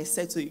I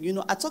said to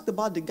you. I talked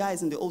about the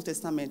guys in the Old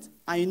Testament.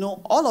 And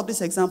all of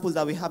these examples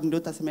that we have in the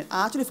Old Testament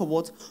are actually for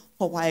what?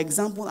 For our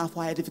example and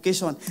for our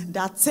edification.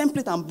 That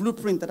template and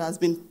blueprint that has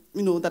been,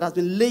 that has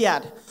been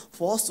layered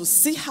for us to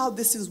see how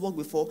these things work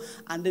before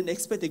and then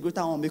expect a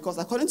greater one. Because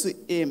according to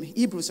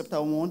Hebrews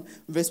chapter 1,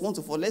 verse 1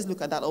 to 4, let's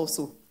look at that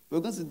also. We're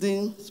going to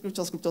do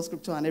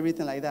scripture, and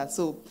everything like that.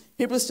 So,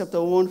 Hebrews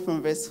chapter 1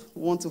 from verse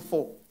 1 to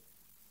 4.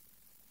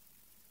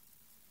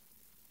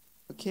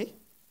 Okay?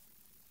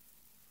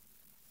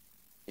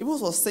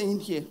 Hebrews was saying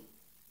here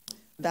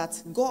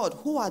that God,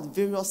 who at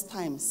various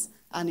times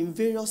and in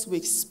various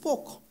ways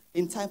spoke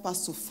in time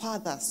past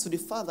to the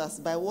fathers,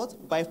 by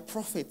what? By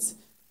prophets.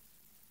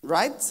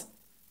 Right?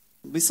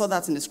 We saw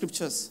that in the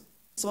scriptures.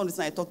 Some of the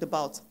things I talked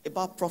about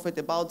prophet,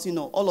 about,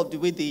 all of the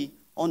way they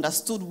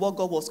understood what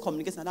God was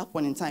communicating at that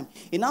point in time.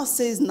 It now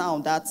says now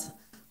that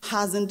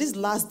has in this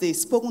last day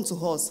spoken to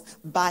us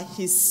by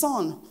his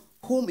Son,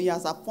 whom he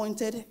has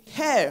appointed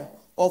heir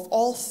of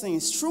all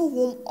things, through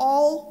whom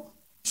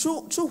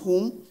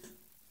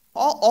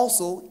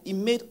also he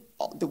made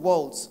the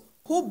worlds,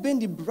 who being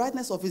the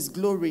brightness of his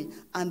glory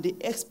and the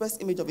express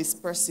image of his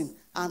person,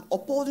 and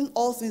upholding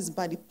all things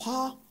by the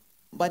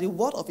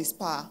word of his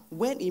power,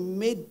 when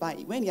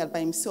he had by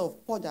himself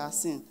purged our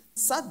sin,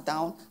 sat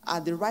down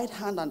at the right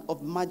hand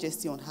of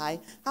majesty on high,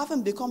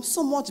 having become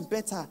so much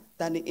better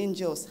than the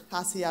angels,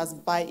 as he has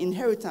by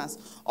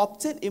inheritance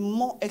obtained a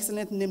more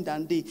excellent name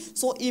than they.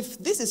 So if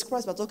this is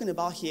Christ we're talking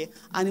about here,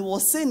 and he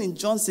was saying in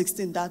John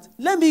 16 that,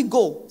 let me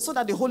go so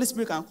that the Holy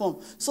Spirit can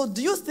come. So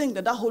do you think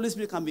that Holy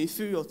Spirit can be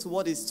inferior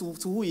to to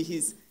who he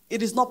is?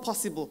 It is not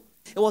possible.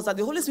 It was that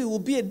the Holy Spirit will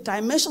be a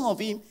dimension of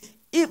him,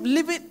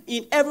 living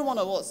in every one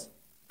of us.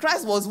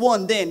 Christ was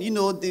one then,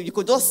 you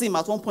could just see him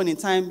at one point in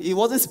time. He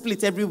wasn't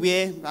split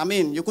everywhere.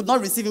 You could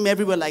not receive him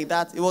everywhere like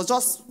that. It was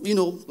just,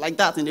 like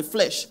that in the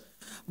flesh.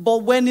 But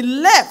when he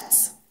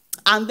left,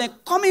 and then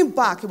coming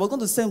back, he was going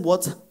to send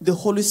what? The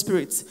Holy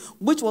Spirit,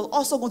 which was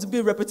also going to be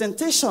a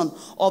representation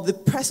of the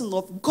person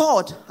of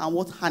God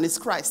and his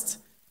Christ.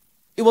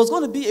 It was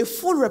going to be a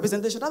full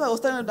representation. That's why I was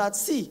telling you that,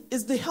 see,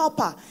 it's the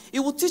helper. It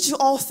will teach you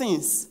all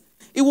things.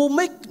 It will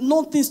make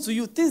known things to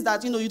you, things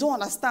that, you don't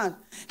understand.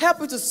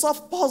 Help you to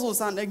solve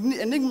puzzles and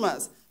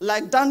enigmas.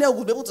 like Daniel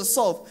would be able to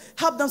solve.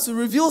 Help them to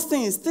reveal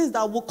things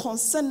that will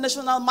concern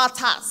national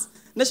matters,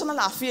 national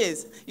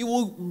affairs. It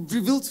will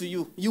reveal to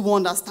you. You will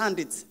understand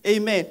it.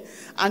 Amen.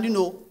 And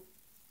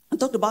I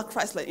talked about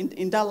Christ like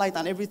in that light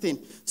and everything.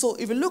 So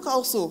if you look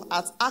also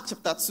at Acts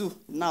chapter 2,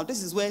 now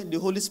this is where the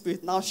Holy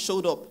Spirit now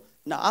showed up.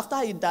 Now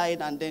after he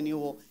died and then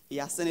he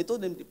ascended, he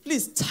told them,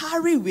 please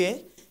tarry where?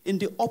 In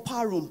the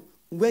upper room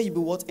where you be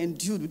what?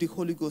 Endued with the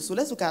Holy Ghost. So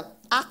let's look at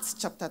Acts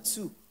chapter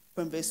 2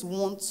 from verse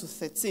 1 to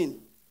 13.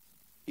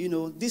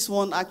 This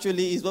one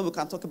actually is where we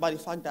can talk about the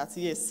fact that,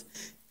 yes,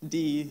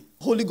 the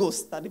Holy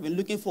Ghost that they've been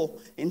looking for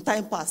in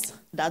time past,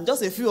 that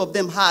just a few of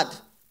them had,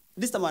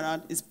 this time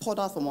around is poured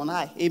out from on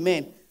high.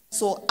 Amen.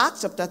 So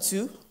Acts chapter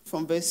 2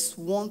 from verse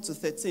 1 to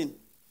 13.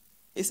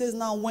 It says,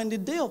 now when the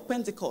day of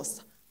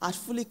Pentecost had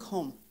fully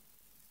come,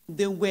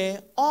 they were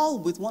all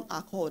with one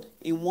accord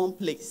in one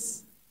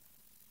place.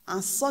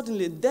 And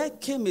suddenly there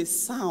came a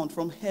sound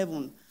from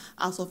heaven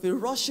as of a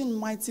rushing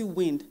mighty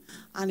wind,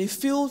 and it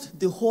filled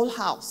the whole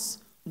house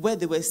where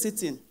they were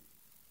sitting.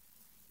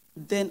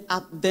 Then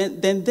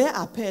there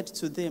appeared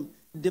to them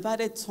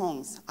divided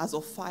tongues as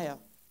of fire,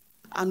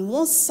 and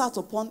one sat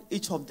upon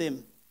each of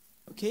them.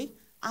 Okay?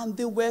 And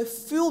they were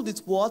filled with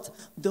what?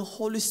 The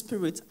Holy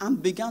Spirit,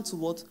 and began to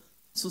what?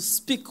 To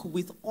speak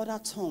with other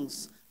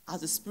tongues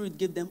as the Spirit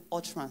gave them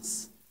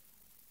utterance.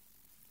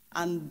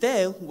 And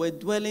there were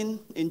dwelling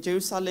in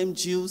Jerusalem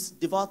Jews,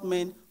 devout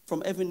men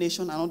from every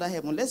nation and under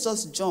heaven. Let's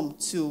just jump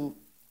to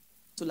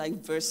like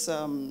verse,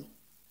 to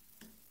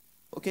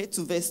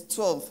verse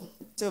 12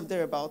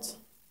 thereabout.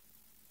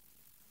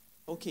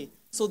 Okay,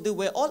 so they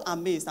were all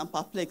amazed and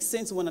perplexed,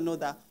 saying to one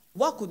another,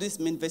 what could this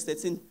mean? Verse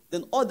 13.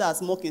 Then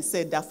others mocking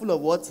said, they're full of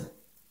what?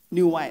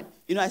 New wine.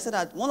 I said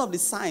that one of the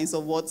signs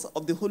of what?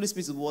 Of the Holy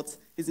Spirit is what?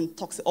 Is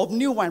of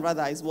new wine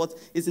rather, is what?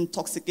 Is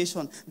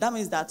intoxication. That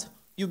means that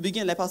you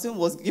begin, like Pastor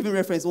was giving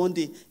reference one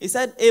day. He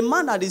said, a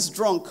man that is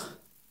drunk,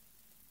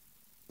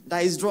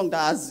 that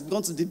has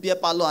gone to the beer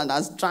parlor and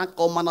has drank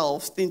all manner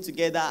of things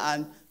together,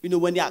 and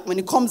when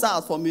he comes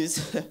out from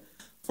his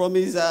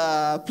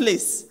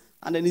place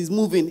and then he's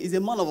moving, he's a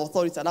man of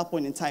authority at that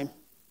point in time.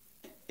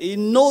 He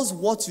knows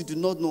what you do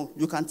not know.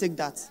 You can take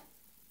that.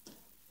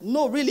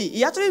 No, really,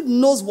 he actually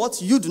knows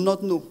what you do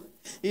not know.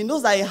 He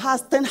knows that he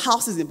has 10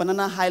 houses in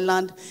Banana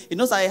Island. He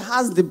knows that he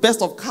has the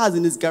best of cars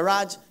in his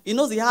garage. He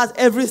knows he has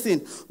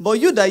everything. But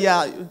you that you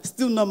are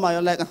still normal,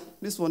 you're like,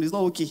 this one is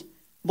not okay.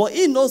 But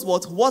he knows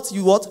what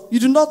you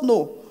do not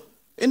know.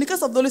 In the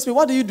case of the Holy Spirit,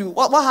 what do you do?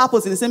 What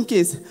happens in the same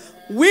case?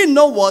 We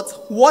know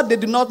what they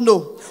do not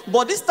know.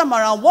 But this time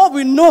around, what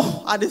we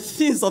know are the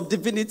things of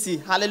divinity.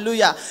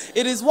 Hallelujah.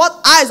 It is what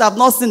eyes have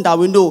not seen that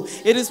we know.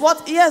 It is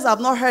what ears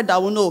have not heard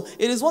that we know.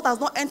 It is what has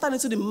not entered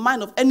into the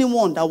mind of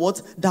anyone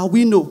that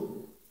we know.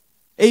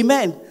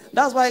 Amen.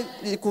 That's why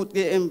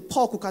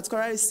Paul could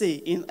categorically say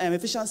in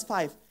Ephesians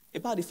 5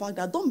 about the fact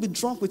that don't be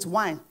drunk with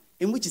wine,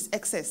 in which is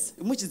excess,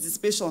 in which is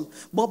dissipation,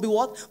 but be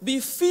what? Be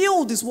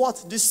filled with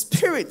what? The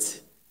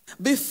Spirit.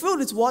 Be filled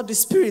with what? The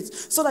Spirit.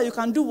 So that you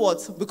can do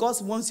what?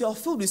 Because once you're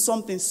filled with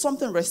something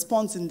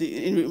responds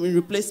in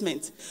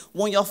replacement.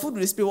 When you're filled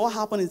with the Spirit, what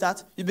happens is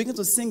that you begin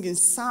to sing in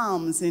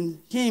psalms, in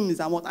hymns,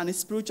 and a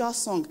spiritual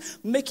song,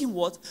 making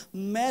what?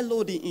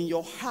 Melody in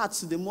your heart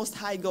to the Most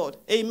High God.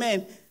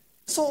 Amen.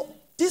 So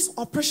these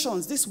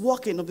operations, this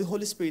working of the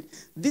Holy Spirit,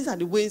 these are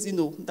the ways,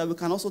 that we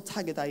can also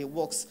target that it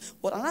works.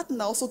 But another thing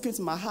that also came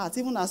to my heart,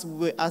 even as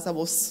I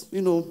was,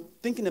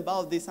 thinking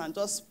about this and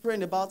just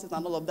praying about it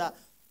and all of that,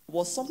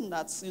 was something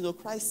that,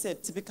 Christ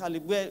said typically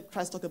where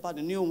Christ talked about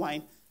the new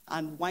wine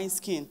and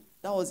wineskin.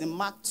 That was in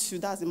Mark 2.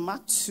 That's in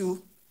Mark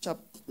 2,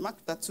 Mark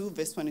 2,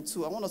 verse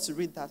 22. I want us to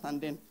read that and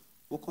then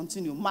we'll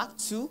continue. Mark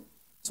 2,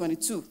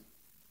 22.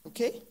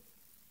 Okay?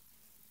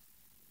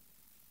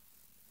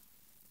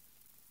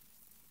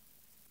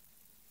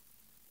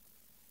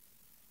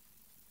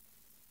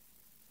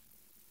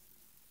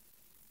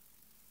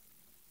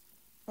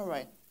 All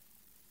right.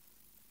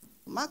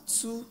 Mark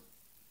 2,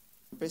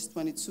 verse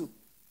 22.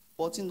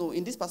 But,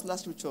 in this particular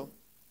scripture,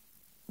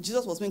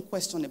 Jesus was being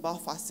questioned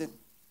about fasting.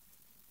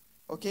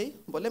 Okay?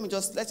 But let's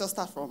just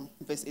start from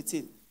verse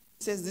 18. It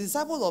says, the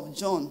disciples of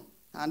John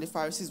and the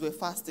Pharisees were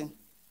fasting.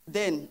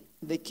 Then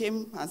they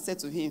came and said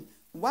to him,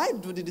 why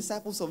do the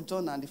disciples of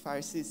John and the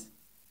Pharisees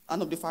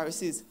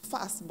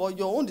fast? But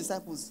your own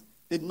disciples,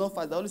 they do not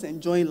fast. They're always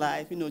enjoying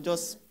life,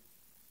 just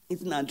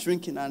eating and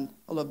drinking and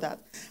all of that.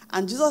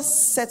 And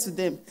Jesus said to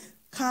them,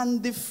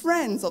 can the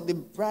friends of the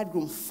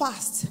bridegroom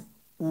fast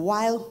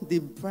while the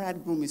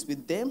bridegroom is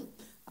with them?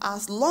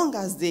 As long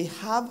as they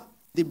have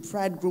the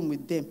bridegroom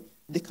with them,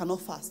 they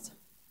cannot fast.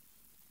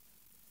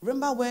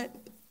 Remember when,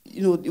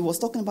 it was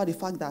talking about the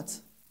fact that,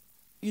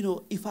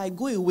 if I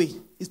go away,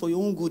 it's for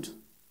your own good.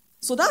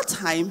 So that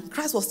time,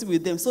 Christ was still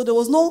with them. So there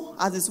was no,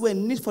 as it were,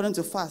 need for them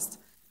to fast.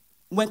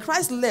 When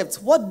Christ left,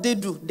 what they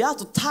do? They had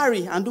to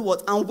tarry and do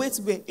what? And wait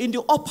in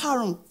the upper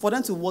room for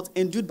them to what?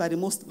 Endued by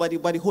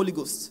the Holy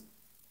Ghost.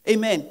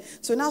 Amen.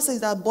 So it now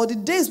says that, but the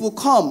days will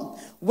come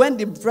when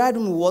the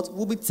bridegroom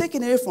will be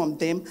taken away from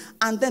them,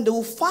 and then they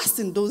will fast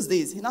in those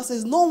days. It now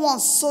says, no one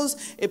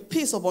sews a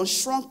piece of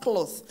unshrunk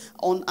cloth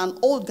on an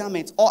old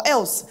garment, or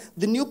else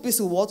the new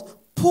piece will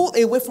pull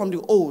away from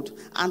the old,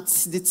 and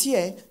the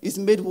tear is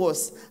made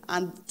worse.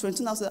 And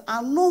 22 now says,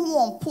 and no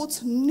one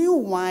puts new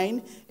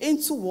wine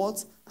into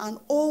an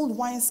old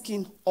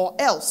wineskin, or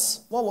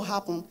else what will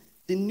happen?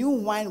 The new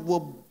wine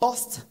will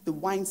burst the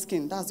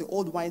wineskin. That's the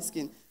old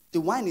wineskin. The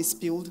wine is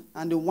spilled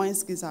and the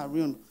wineskins are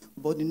ruined.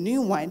 But the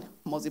new wine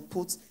must be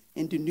put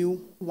in the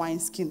new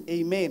wineskin.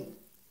 Amen.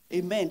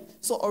 Amen.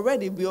 So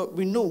already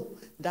we know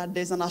that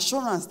there's an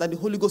assurance that the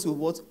Holy Ghost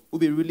will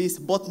be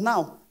released. But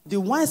now, the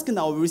wineskin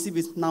that will receive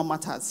it now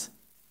matters.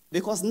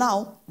 Because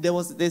now,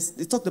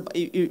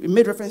 it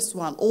made reference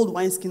to an old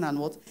wineskin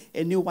and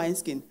a new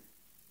wineskin.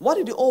 What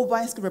did the old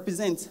wineskin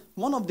represent?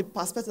 One of the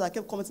perspectives that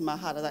kept coming to my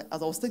heart as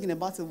I was thinking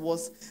about it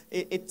was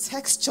a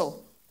texture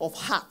of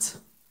heart.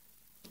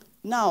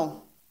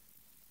 Now,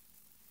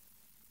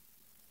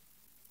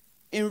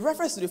 in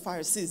reference to the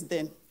Pharisees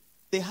then,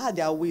 they had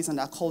their ways and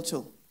their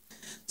culture,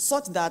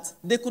 such that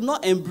they could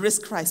not embrace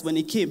Christ when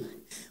he came.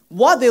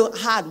 What they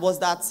had was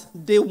that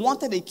they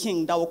wanted a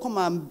king that would come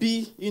and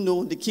be,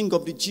 the king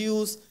of the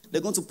Jews. They're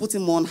going to put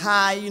him on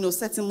high,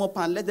 set him up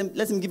and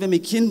let him give them a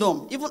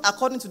kingdom. Even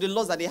according to the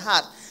laws that they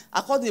had,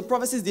 according to the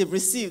prophecies they've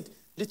received,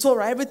 the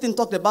Torah, everything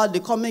talked about the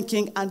coming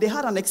king, and they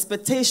had an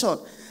expectation.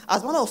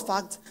 As a matter of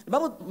fact, the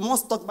Bible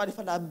must talk about the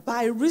fact that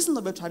by reason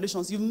of your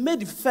traditions, you've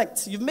made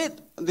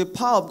the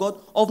power of God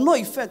of no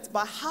effect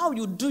by how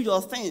you do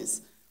your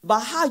things, by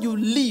how you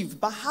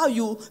live, by how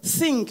you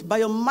think, by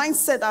your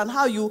mindset and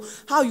how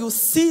you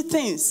see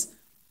things.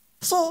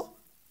 So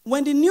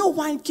when the new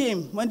wine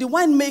came, when the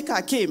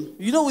winemaker came,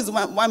 you know who the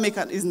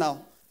winemaker is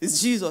now?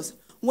 It's Jesus.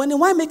 When the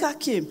winemaker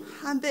came,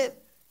 and they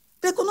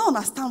could not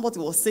understand what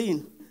he was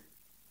saying.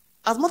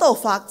 As a matter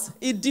of fact,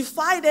 it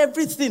defied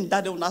everything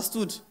that they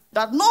understood.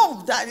 That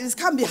it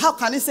can't be. How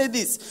can he say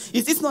this?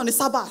 It's eating on the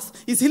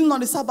Sabbath. It's healing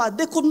on the Sabbath.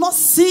 They could not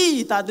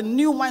see that the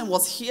new wine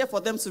was here for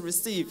them to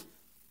receive.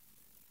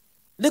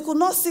 They could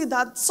not see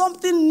that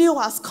something new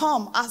has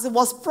come as it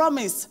was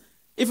promised.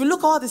 If you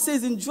look at what it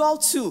says in Joel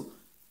 2,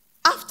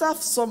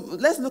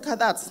 let's look at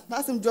that.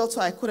 That's in Joel 2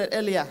 I quoted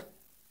earlier.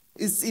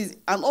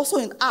 And also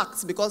in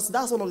Acts, because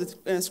that's one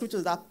of the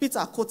scriptures that Peter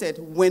quoted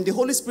when the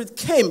Holy Spirit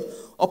came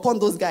upon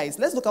those guys.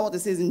 Let's look at what it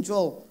says in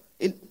Joel.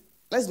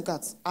 Let's look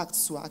at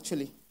Acts 2,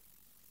 actually.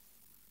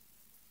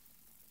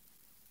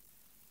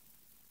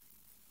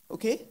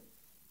 Okay?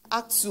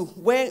 Acts 2,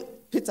 where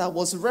Peter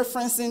was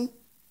referencing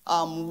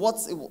what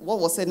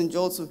was said in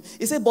Joel 2.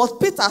 He said, but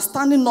Peter,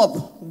 standing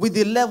up with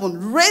the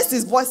 11, raised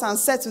his voice and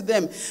said to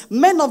them,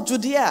 men of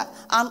Judea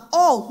and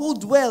all who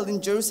dwell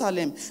in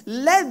Jerusalem,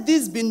 let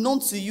this be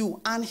known to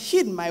you and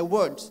heed my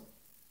word.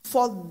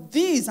 For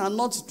these are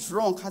not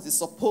drunk as is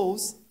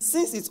supposed,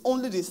 since it's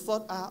only the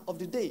third hour of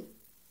the day.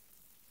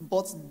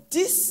 But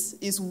this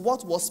is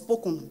what was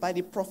spoken by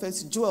the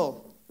prophet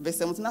Joel. Verse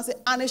 17, I say,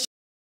 and it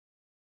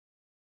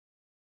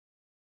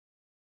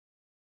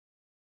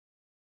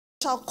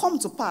shall come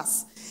to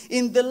pass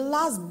in the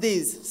last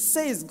days,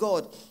 says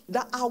God,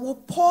 that I will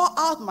pour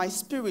out my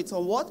spirit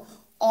on what?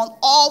 On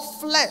all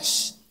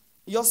flesh.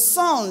 Your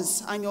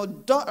sons and your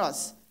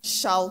daughters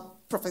shall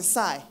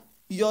prophesy.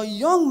 Your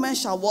young men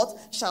shall what?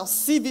 Shall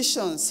see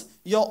visions.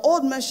 Your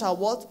old men shall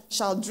what?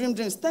 Shall dream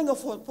dreams. Thank God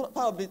for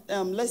part of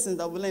the lessons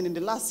that we learned in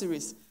the last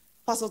series.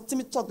 Pastor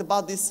Timmy talked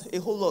about this a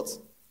whole lot.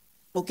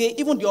 Okay,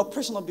 even the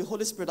operation of the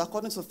Holy Spirit,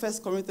 according to 1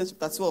 Corinthians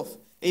chapter 12.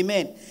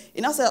 Amen.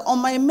 And I said, on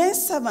my men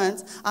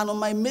servant and on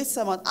my maid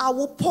servant, I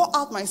will pour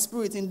out my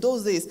spirit in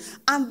those days.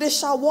 And they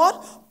shall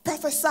what?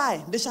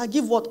 Prophesy. They shall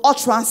give what?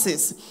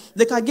 Utterances.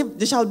 They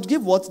shall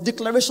give what?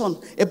 Declaration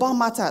about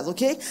matters.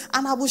 Okay?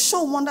 And I will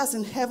show wonders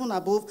in heaven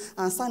above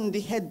and sign in the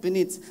head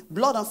beneath.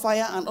 Blood and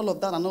fire and all of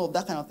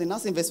that kind of thing.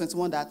 That's in verse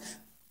 21 that.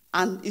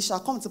 And it shall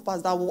come to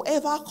pass that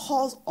whoever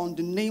calls on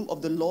the name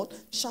of the Lord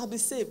shall be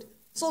saved.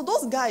 So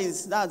those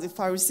guys, that's the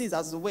Pharisees,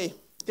 as the way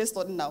they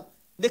study now,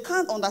 they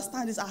can't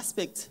understand this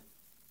aspect.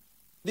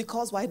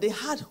 Because why? They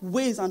had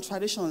ways and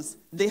traditions.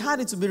 They had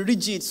it to be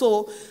rigid.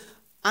 So,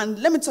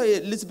 and let me tell you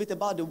a little bit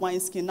about the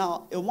wineskin.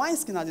 Now, a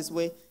wineskin, as this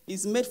way,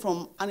 is made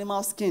from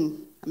animal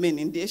skin. I mean,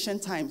 in the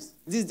ancient times.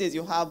 These days,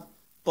 you have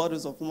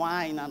bottles of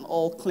wine and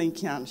all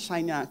clinky and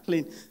shiny and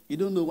clean. You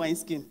don't know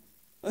wineskin.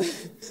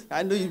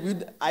 I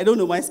don't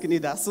know wineskin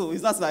either, so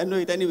it's not that I know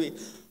it anyway.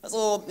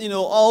 So,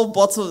 all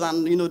bottles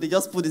and, they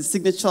just put the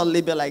signature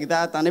label like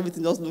that and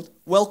everything just looks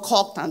well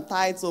corked and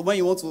tight. So when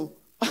you want to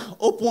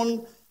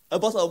open a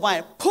bottle of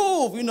wine,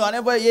 poof, and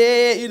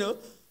everybody,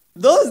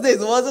 Those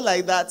days it wasn't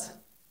like that.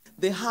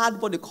 They had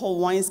what they call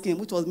wineskin,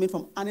 which was made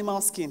from animal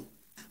skin.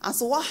 And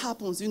so what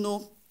happens,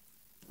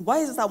 why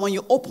is it that when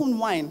you open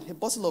wine, a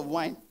bottle of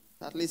wine,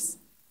 at least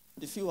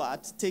the few are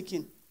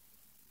taken,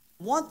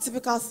 one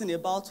typical thing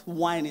about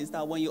wine is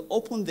that when you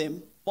open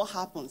them, what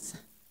happens?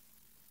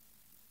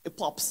 It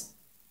pops.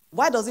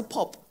 Why does it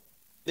pop?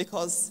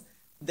 Because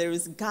there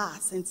is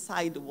gas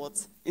inside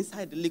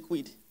the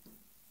liquid.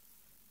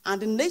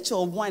 And the nature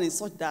of wine is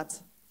such that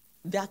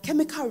there are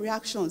chemical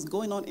reactions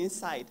going on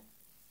inside,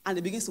 and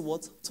it begins to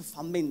what? To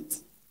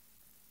ferment.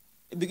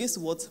 It begins to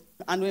what?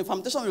 And when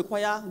fermentation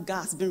requires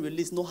gas being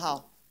released, know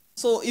how.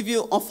 So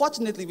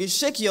unfortunately, if you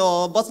shake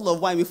your bottle of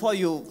wine before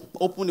you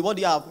open it, what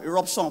do you have?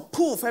 Eruption.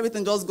 Poof,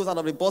 everything just goes out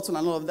of the bottle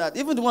and all of that.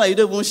 Even the one that you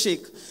don't even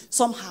shake,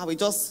 somehow it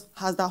just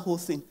has that whole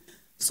thing.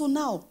 So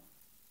now,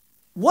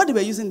 what they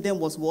were using then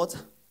was what?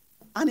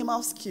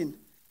 Animal skin.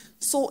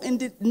 So in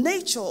the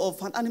nature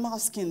of an animal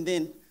skin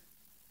then,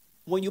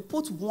 when you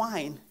put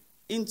wine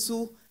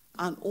into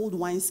an old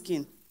wine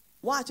skin,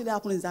 what actually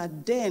happens is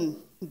that then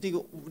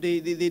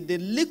the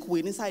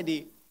liquid inside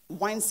the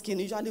wine skin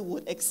usually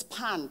would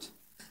expand.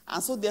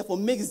 And so therefore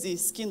makes the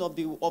skin of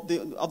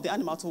the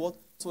animal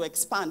to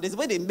expand. There's a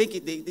way they make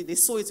it, they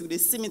sew it, they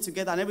seam it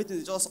together, and everything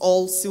is just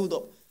all sealed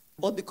up.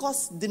 But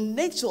because the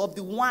nature of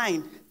the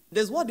wine,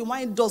 there's what the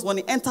wine does when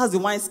it enters the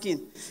wine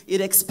skin. It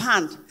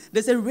expands.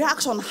 There's a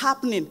reaction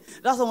happening.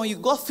 That's why when you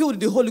got filled with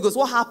the Holy Ghost,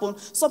 what happened?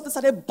 Something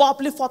started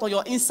bubbling forth on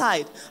your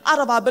inside. Out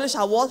of our belly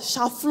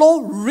shall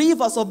flow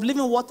rivers of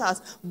living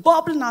waters,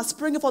 bubbling and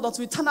springing forth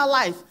unto eternal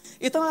life.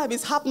 Eternal life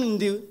is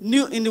happening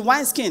in the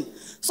wine skin.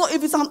 So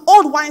if it's an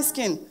old wine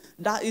skin,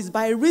 that is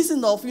by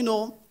reason of,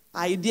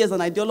 ideas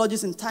and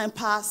ideologies in time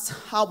past,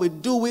 how we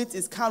do it.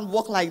 It can't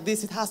work like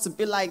this. It has to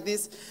be like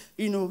this.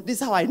 This is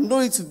how I know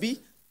it to be.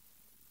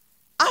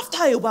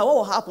 After a while, what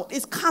will happen?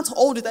 It can't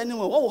hold it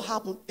anymore. What will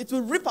happen? It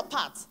will rip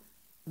apart.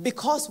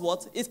 Because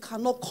what? It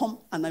cannot come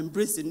and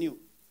embrace the new.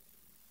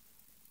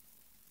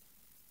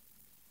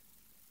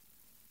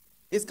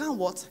 It can't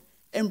what?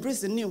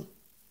 Embrace the new.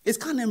 It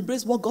can't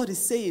embrace what God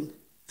is saying.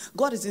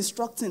 God is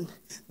instructing.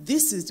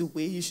 This is the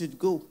way you should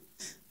go.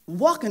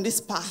 Walk in this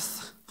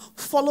path.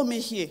 Follow me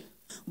here.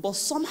 But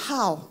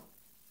somehow,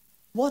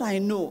 what I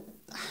know,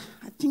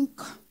 I think,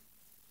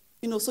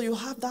 so you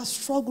have that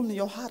struggle in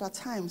your heart at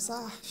times.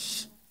 Have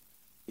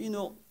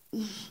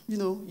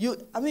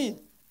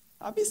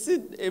you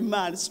seen a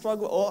man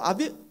struggle, or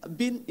have you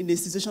been in a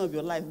situation of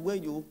your life where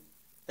you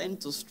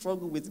tend to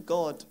struggle with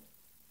God?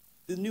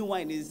 The new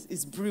wine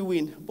is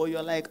brewing, but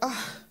you're like,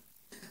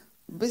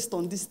 based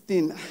on this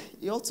thing,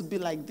 it ought to be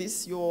like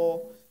this.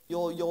 You're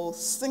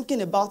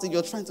thinking about it,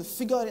 you're trying to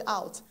figure it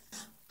out.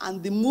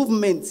 And the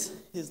movement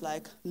is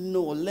like,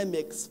 no, let me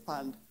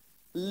expand.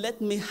 Let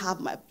me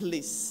have my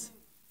place.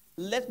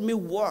 Let me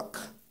work.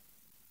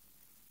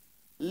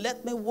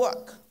 Let me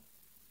work.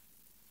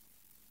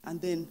 And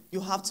then you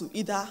have to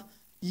either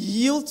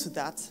yield to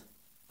that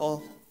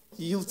or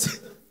yield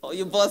or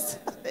you bust.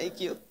 Thank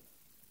you.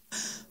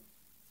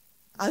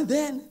 And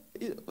then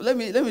let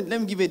me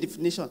give you a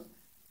definition.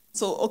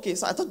 So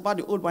I talked about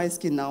the old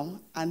wineskin now,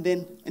 and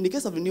then in the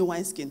case of the new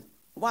wineskin,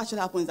 what actually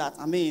happens is that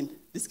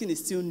the skin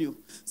is still new.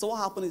 So what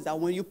happens is that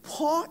when you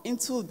pour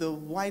into the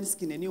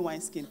wineskin,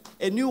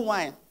 a new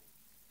wine,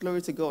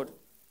 glory to God,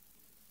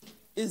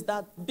 is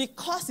that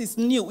because it's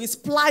new, it's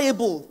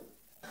pliable,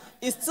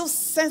 it's still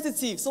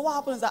sensitive. So what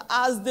happens is that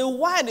as the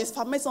wine is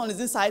fermenting on its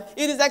inside,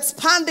 it is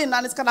expanding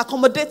and it can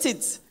accommodate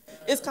it.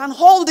 It can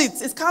hold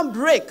it. It can't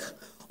break.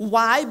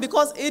 Why?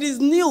 Because it is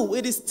new.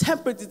 It is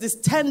temperate. It is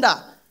tender.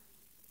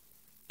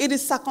 It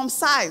is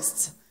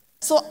circumcised.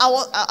 So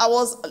I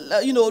was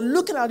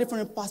looking at a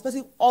different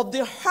perspective of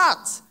the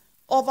heart,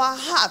 of our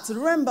heart.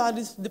 Remember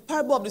the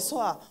parable of the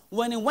sower,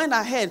 when he went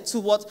ahead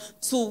to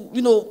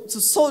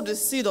sow the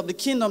seed of the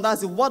kingdom. That's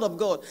the word of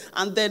God.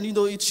 And then he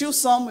threw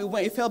some,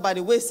 it fell by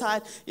the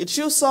wayside. He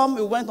threw some,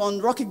 it went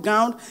on rocky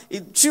ground. He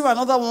threw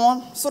another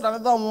one, sowed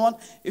another one.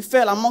 It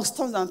fell amongst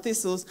thorns and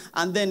thistles,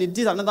 and then he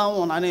did another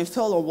one, and then it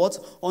fell on what?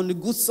 On the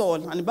good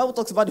soil. And the Bible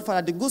talks about the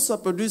fact that the good soil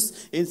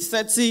produced in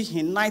 30,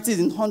 in 90,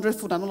 in 100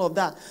 foot, and all of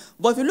that.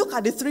 But if you look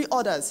at the three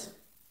others,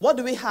 what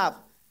do we have?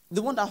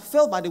 The one that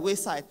fell by the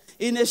wayside.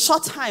 In a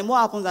short time,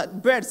 what happened?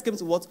 That birds came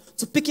to what?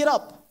 To pick it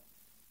up.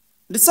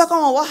 The second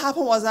one, what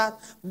happened was that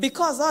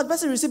because that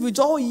person received with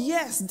joy, oh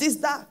yes, this,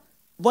 that.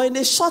 But in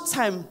a short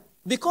time,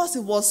 because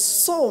it was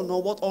sown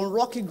on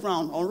rocky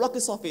ground, on rocky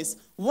surface,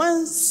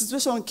 when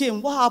situation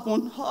came, what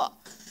happened?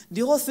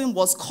 The whole thing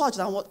was scorched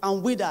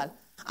and withered.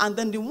 And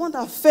then the one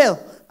that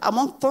fell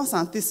among thorns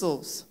and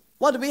thistles,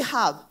 what do we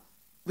have?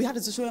 We had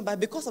a situation whereby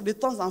because of the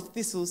thorns and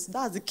thistles,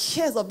 that's the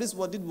cares of this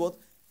world did what?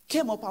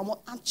 Came up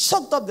and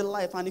choked up the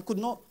life, and it could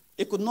not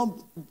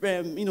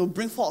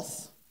bring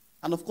forth.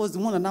 And of course, the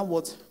one that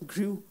now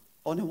grew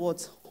on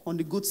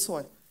the good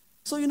soil.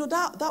 So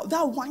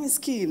that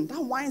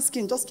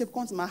wineskin just kept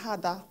coming to my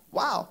heart. That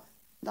wow,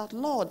 that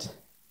Lord,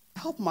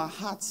 help my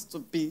heart to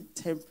be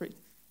temperate,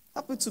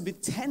 help it to be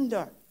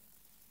tender,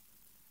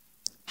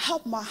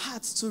 help my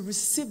heart to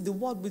receive the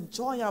word with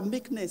joy and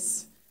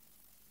meekness.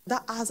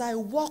 That as I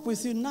walk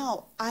with you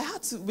now,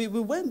 we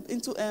went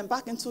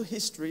back into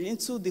history,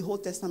 into the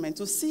Old Testament,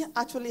 to see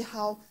actually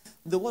how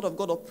the word of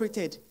God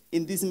operated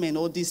in these men,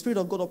 or the Spirit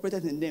of God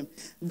operated in them.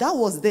 That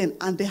was then,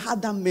 and they had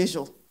that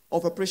measure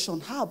of operation.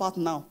 How about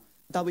now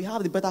that we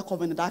have the better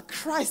covenant, that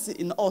Christ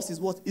in us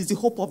is the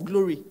hope of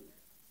glory?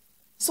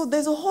 So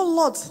there's a whole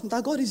lot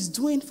that God is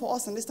doing for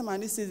us in this time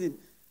and this season.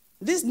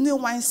 this new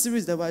wine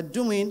series that we're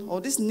doing,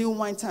 or this new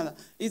wine time,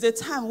 is a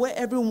time where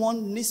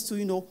everyone needs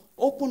to,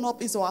 open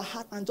up his or her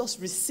heart and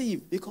just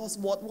receive. Because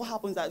what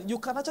happens is that you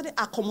can actually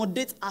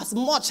accommodate as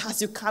much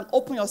as you can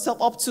open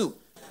yourself up to.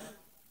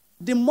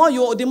 The more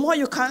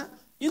you can,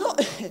 it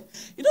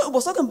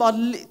was talking about,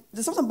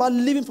 there's something about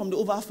living from the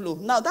overflow.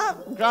 Now,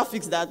 that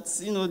graphics that,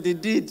 they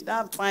did,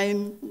 that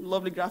fine,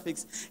 lovely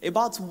graphics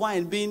about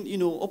wine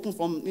being, open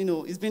from,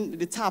 it's been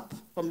the tap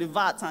from the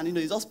vat and,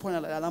 it's just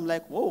pouring like that. I'm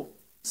like, whoa,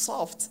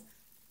 soft.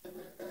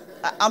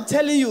 I'm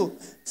telling you.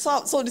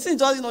 So the thing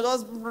just,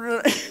 just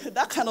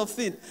that kind of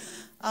thing.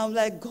 I'm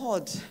like,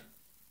 God,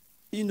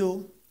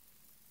 I'm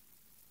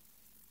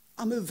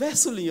a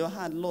vessel in your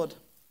hand, Lord.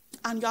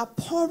 And you are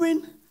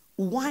pouring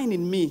wine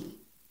in me.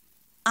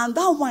 And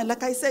that wine,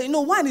 like I said,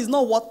 wine is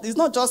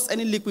not just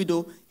any liquid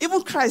though.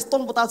 Even Christ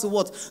turned water to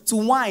what? To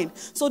wine.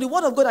 So the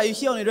word of God that you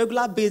hear on a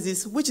regular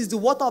basis, which is the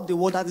water of the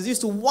word that is used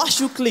to wash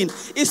you clean,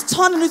 is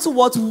turning into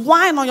what?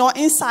 Wine on your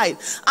inside.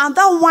 And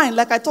that wine,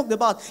 like I talked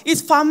about, it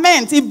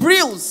ferments, it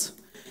brews.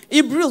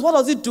 It brews. What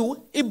does it do?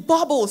 It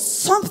bubbles.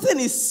 Something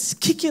is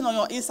kicking on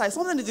your inside.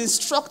 Something is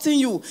instructing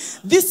you.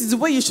 This is the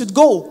way you should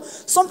go.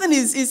 Something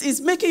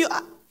is making you,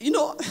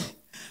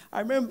 I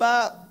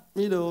remember,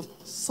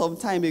 some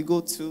time ago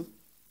too,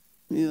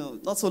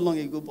 not so long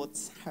ago, but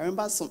I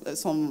remember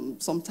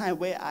some time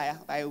where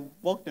I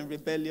walked in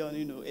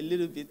rebellion, a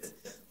little bit.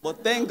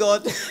 But thank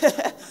God,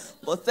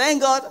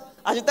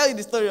 I should tell you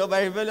the story of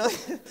my rebellion.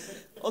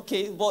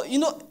 Okay, but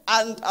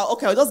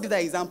I'll just give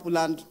that example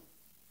and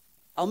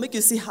I'll make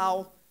you see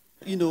how,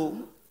 what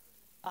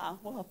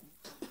happened?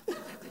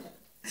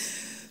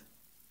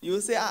 You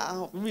will say,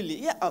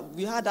 really? Yeah,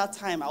 we had that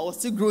time. I was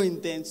still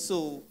growing then,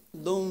 so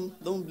don't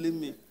blame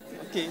me.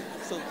 Okay,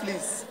 so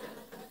please.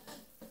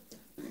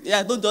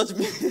 Yeah, don't judge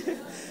me.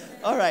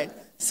 All right.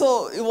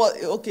 So it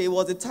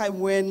was a time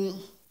when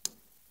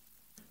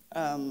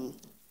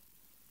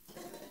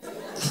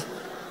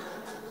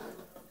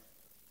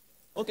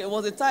it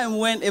was a time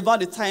when,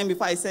 about the time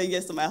before I said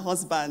yes to my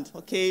husband.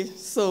 Okay,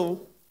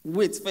 so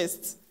wait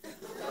first.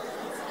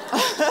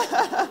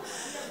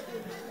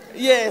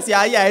 Yes,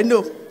 yeah, I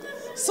know.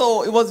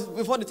 So it was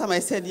before the time I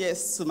said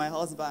yes to my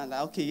husband.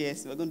 Okay,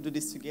 yes, we're going to do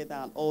this together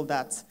and all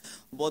that.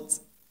 But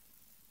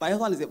my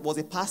husband was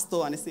a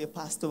pastor, and I say a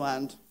pastor,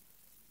 and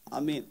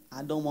I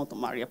don't want to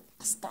marry a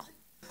pastor.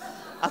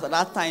 As at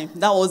that time,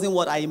 that wasn't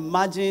what I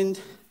imagined.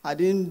 I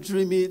didn't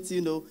dream it,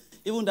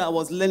 Even though I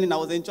was learning, I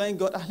was enjoying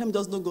God. Let me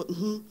just know God.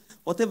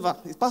 Whatever.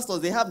 Pastors,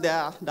 they have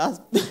that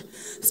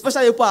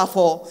special people are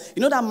for,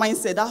 that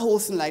mindset, that whole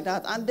thing like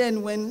that. And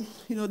then when,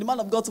 the man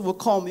of God will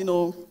come, this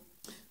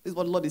is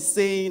what the Lord is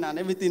saying and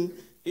everything,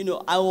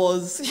 I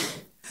was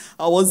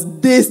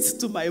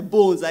dazed to my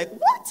bones. Like,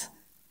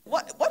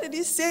 what did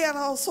he say? And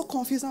I was so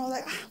confused. I was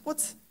like,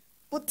 what,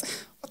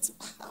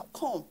 how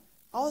come?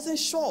 I wasn't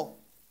sure.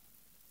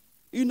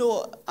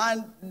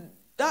 And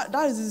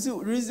that is the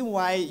reason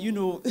why,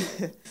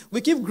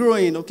 we keep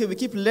growing, okay? We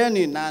keep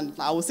learning. And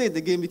I will say it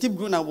again, we keep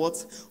growing at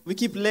what? We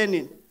keep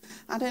learning.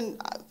 And then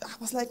I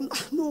was like,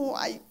 no,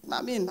 I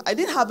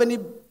didn't have any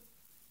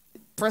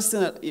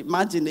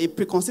a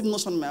preconceived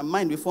notion in my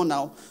mind before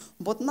now.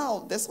 But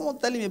now, there's someone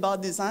telling me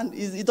about this, and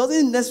it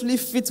doesn't necessarily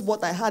fit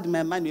what I had in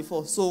my mind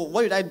before. So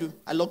what did I do?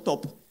 I locked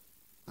up.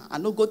 I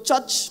don't go to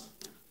church.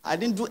 I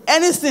didn't do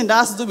anything that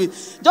has to do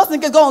with, just in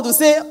case God want to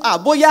say,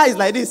 Boya is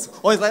like this,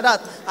 or it's like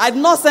that. I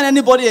did not send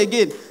anybody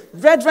again.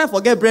 Brethren,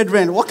 forget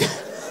brethren. What?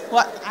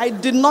 I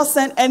did not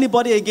send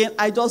anybody again.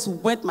 I just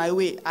went my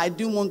way. I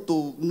didn't want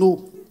to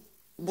know.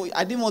 But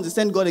I didn't want to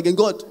send God again.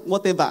 God,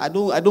 whatever. I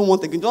don't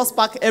want again. Just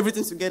pack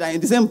everything together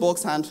in the same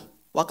box and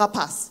waka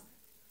pass.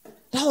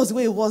 That was the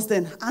way it was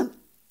then. And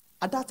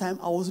at that time,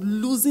 I was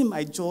losing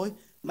my joy,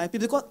 my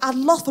peace, because I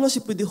lost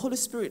fellowship with the Holy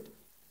Spirit.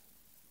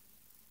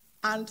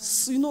 And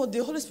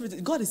the Holy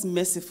Spirit, God is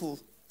merciful.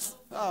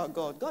 Oh,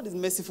 God is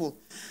merciful.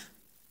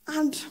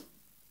 And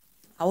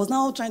I was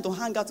now trying to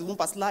hang out with one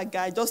particular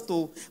guy just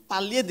to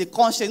palliate the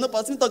conscience.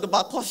 But we talk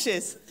about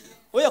conscience.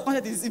 When your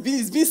conscience is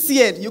being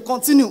seared, you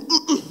continue.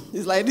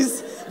 It's like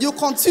this. You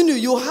continue.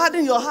 You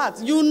harden your heart.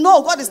 You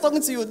know God is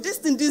talking to you. This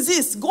thing,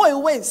 disease, go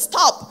away,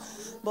 stop.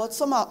 But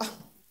somehow,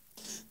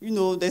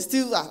 there's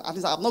still, at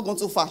least I've not gone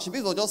too far.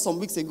 It was just some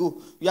weeks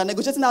ago. You are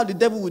negotiating how the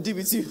devil will deal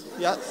with you.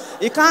 Yeah?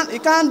 He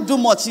can't do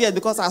much yet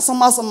because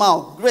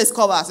somehow, grace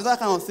covers. That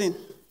kind of thing.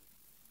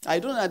 I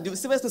don't know. The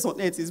safest place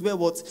on earth is where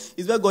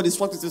God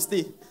instructs you to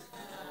stay.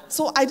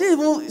 So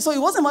it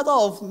wasn't a matter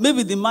of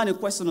maybe the man in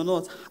question or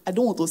not. I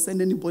don't want to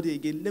send anybody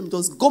again. Let me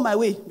just go my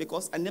way,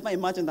 because I never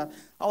imagined that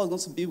I was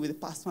going to be with the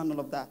pastor and all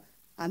of that.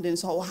 And then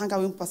so I will hang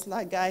out with a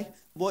particular guy.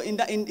 But in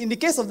the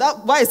case of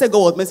that, why I said God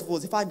was merciful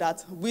was the fact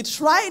that we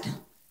tried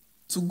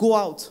to go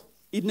out.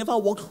 It never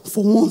worked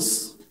for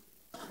once.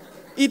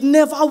 It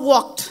never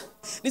worked.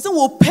 They said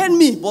will pen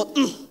me, but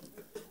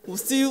we'll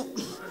still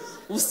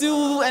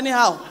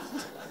anyhow.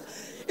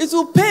 It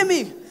will pay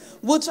me.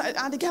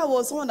 And the guy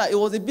was someone that it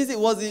was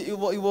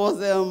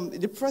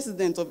the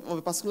president of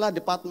a particular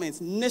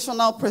department,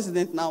 national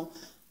president now.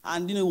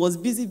 And, it was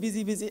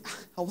busy.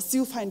 I will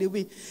still find a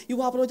way. You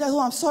will apologize. Oh,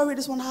 I'm sorry,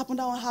 this one happened,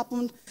 that one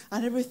happened,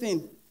 and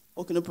everything.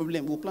 Okay, no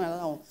problem. We'll plan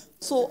another one.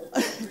 So,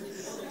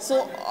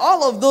 so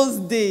all of those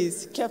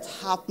days kept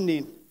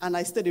happening, and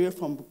I stayed away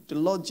from the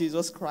Lord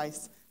Jesus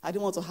Christ. I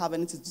didn't want to have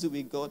anything to do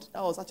with God.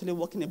 That was actually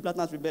walking a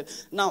blatant rebellion.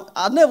 Now,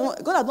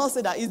 God had not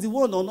said that he's the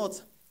one or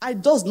not. I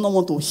just don't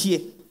want to hear.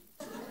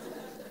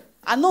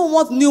 I don't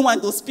want new wine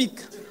to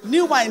speak.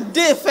 New wine,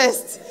 day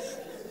first.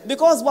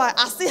 Because why?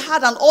 I still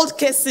had an old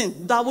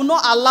casing that will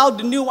not allow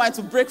the new wine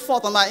to break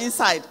forth on the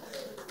inside.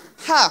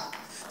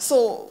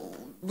 So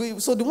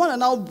the one that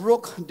now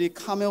broke the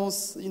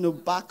camel's,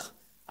 back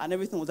and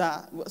everything was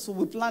that. So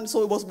we planned.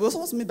 So we were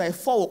supposed to meet by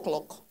 4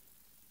 o'clock.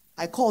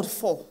 I called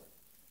 4,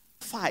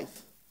 5,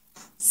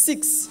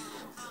 6,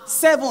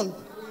 7.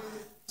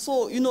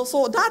 So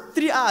so that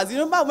 3 hours.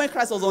 You remember when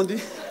Christ was on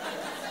the?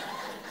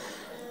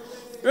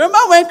 Remember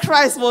when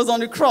Christ was on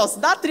the cross?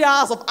 That 3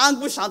 hours of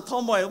anguish and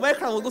turmoil, when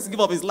Christ was going to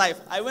give up his life.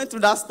 I went through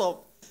that stuff.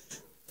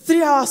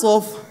 3 hours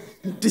of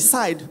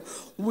decide.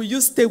 Will you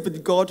stay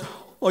with God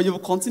or you will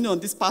continue on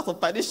this path of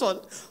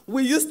perdition?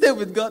 Will you stay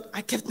with God?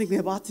 I kept thinking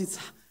about it.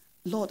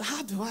 Lord,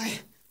 how do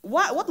I?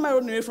 What am I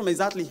running away from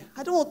exactly?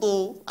 I don't want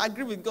to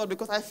agree with God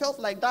because I felt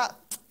like that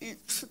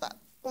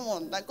come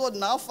on, like God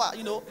now far,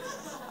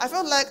 I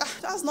felt like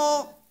that's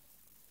not.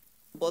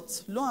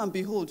 But lo and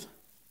behold,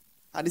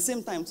 at the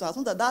same time, so I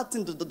thought that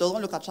thing does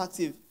not look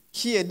attractive.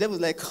 Here, devil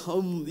was like,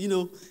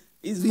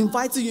 he's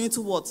inviting you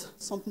into what?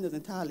 Something else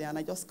entirely. And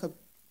I just kept,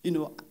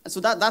 so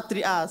that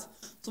 3 hours.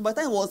 So by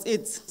the time it was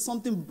 8,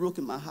 something broke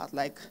in my heart.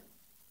 Like,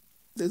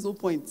 there's no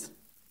point.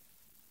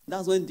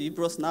 That's when the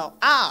bros now,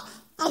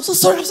 I'm so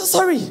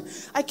sorry.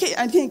 I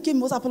came,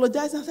 was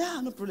apologizing. I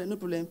said, no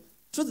problem.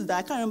 Truth is that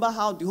I can't remember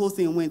how the whole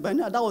thing went, but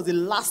that was the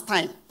last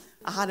time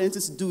I had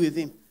anything to do with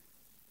him.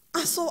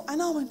 And so I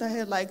now went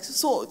ahead, like,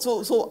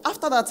 so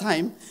after that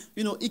time,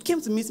 he came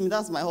to meet me.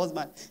 That's my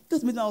husband. He came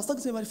to meet me. I was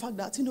talking to him about the fact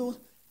that,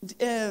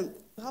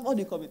 what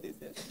do you call it?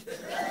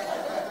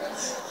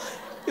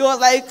 He was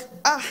like,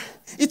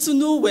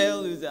 Itunu,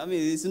 well,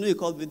 Itunu, he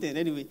called me then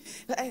anyway.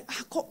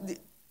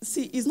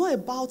 See, it's not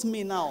about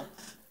me now.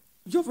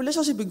 Your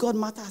relationship with God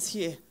matters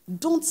here.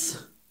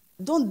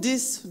 Don't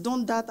this,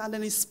 don't that. And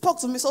then he spoke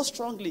to me so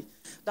strongly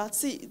that,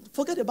 see,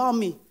 forget about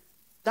me.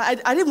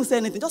 That I didn't even say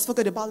anything. Just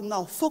forget about him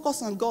now.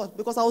 Focus on God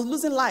because I was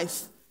losing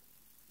life.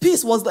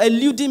 Peace was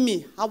eluding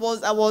me. I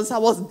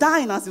was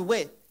dying as it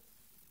were.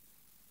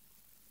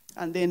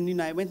 And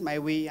then, I went my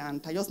way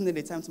and I just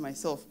needed time to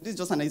myself. This is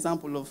just an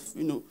example of,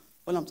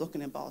 what I'm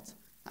talking about.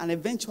 And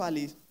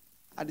eventually,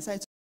 I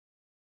decided to.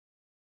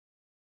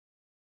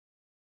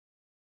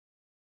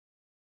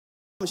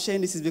 I'm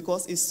sharing this is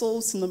because it's so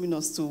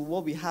synonymous to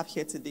what we have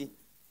here today.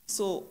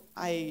 So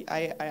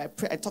I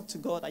pray, I talked to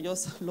God. I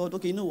just, Lord,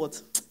 okay, you know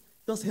what?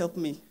 Just help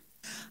me.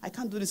 I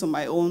can't do this on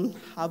my own.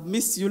 I've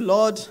missed you,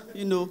 Lord.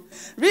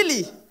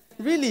 Really.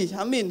 We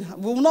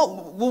will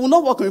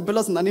not walk in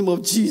rebellion in the name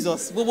of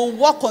Jesus. We will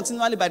walk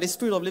continually by the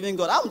Spirit of living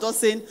God. I'm just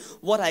saying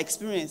what I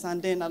experienced.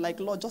 And then I'm like,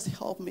 Lord, just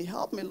help me,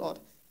 Lord.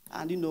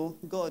 And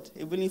God,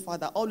 a willing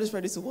Father, always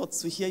ready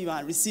to hear you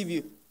and receive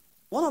you.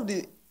 One of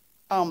the,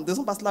 there's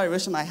one particular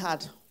revelation I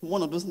had,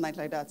 one of those nights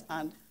like that.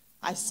 And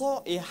I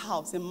saw a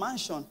house, a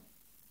mansion,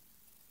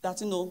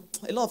 that, a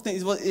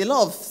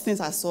lot of things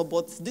I saw,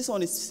 but this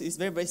one is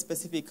very, very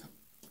specific.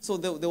 So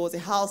there was a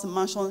house, a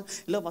mansion,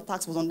 a lot of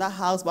attacks was on that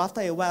house, but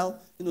after a while,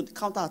 the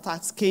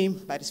counterattacks came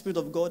by the Spirit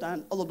of God,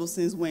 and all of those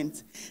things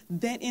went.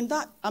 Then in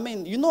that,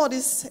 all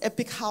these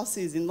epic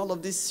houses in all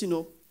of these,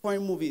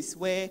 foreign movies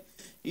where,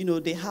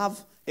 they have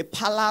a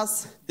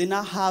palace, they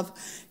now have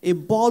a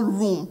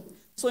ballroom.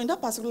 So in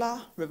that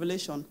particular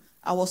revelation,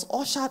 I was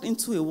ushered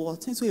into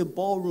a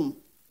ballroom.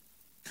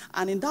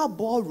 And in that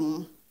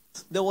ballroom,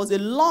 there was a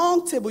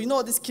long table.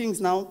 All these kings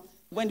now,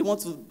 when they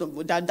want to,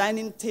 their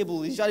dining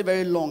table is usually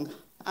very long.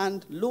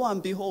 And lo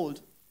and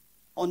behold,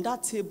 on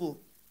that table,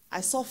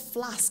 I saw a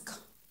flask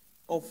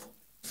of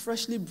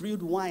freshly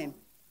brewed wine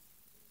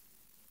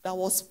that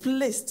was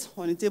placed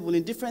on the table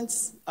in different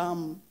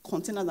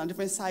containers and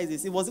different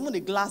sizes. It was even a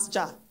glass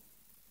jar.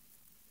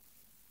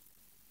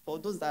 For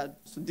those that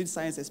did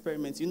science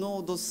experiments,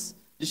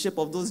 the shape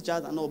of those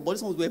jars and all, but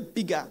these ones were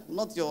bigger,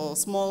 not your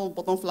small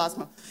bottom flask.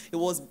 It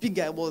was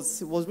bigger. It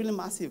was really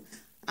massive.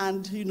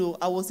 And,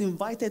 I was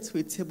invited to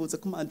a table to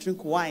come and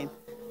drink wine.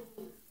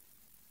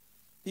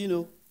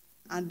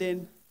 And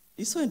then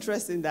it's so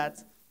interesting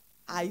that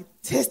I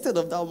tasted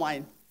of that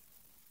wine.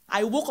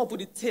 I woke up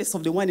with the taste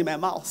of the wine in my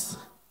mouth.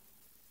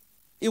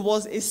 It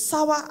was a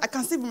sour, I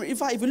can still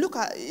remember, if you look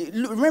at,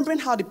 remembering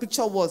how the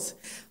picture was,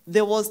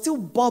 there was still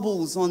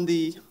bubbles on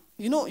the,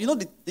 the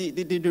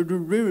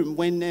rim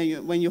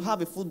when you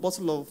have a full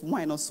bottle of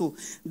wine or so,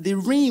 the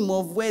rim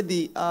of where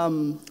the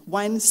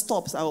wine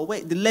stops, or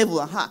where the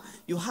level,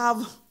 you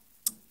have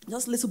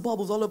just little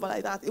bubbles all over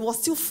like that. It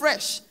was still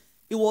fresh.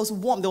 It was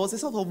warm. There was a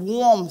sort of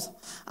warmth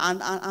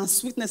and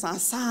sweetness and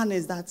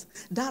sourness that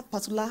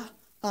particular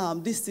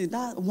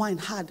that wine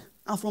had.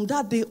 And from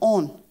that day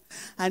on,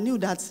 I knew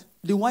that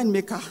the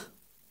winemaker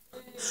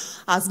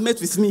has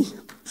met with me.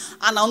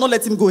 and I will not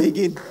let him go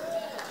again.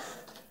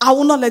 I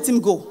will not let him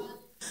go.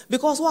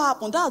 Because what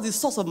happened? That's the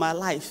source of my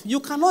life. You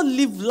cannot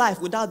live life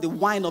without the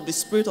wine of the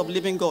Spirit of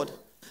living God.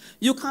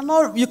 You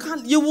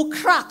will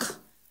crack.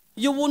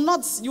 You will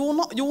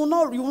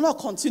not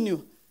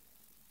continue.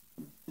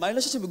 My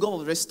relationship with God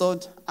was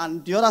restored,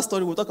 and the other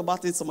story we'll talk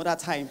about it some other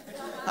time.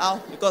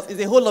 How? Because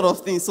it's a whole lot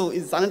of things. So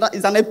it's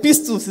an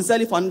epistle,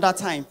 sincerely, for another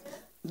time.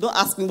 Don't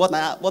ask me what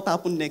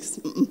happened next.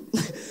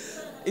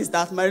 It's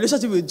that my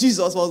relationship with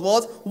Jesus was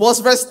what?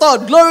 Was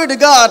restored. Glory to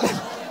God.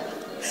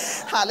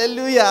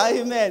 Hallelujah.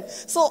 Amen.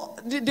 So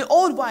the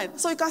old wine.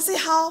 So you can see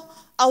how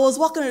I was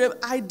walking.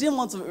 I didn't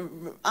want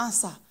to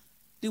answer.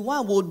 The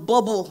wine would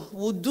bubble,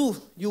 would do.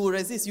 You will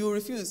resist, you will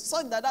refuse. So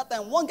at that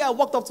time, one guy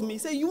walked up to me,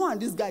 said, "You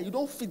and this guy, you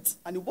don't fit."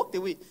 And he walked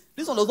away.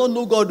 This one does not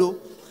know God, though.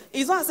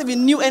 It's not as if he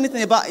knew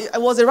anything about it. I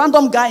was a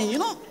random guy, you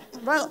know.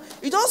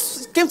 He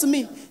just came to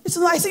me. He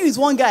said, "I see it's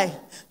one guy.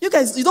 You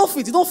guys, you don't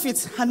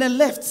fit. And then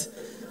left.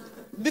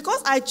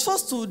 Because I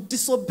chose to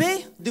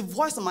disobey the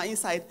voice on my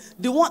inside,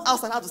 the one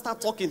outside had to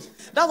start talking.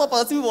 That's what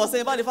Pastor Itunu was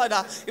saying about the fact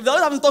that if the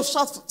Lord happens to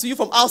shout to you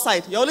from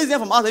outside, you're always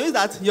hearing from outside. It means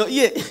that your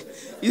ear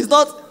is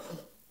not,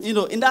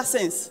 in that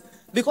sense.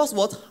 Because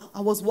what?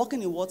 I was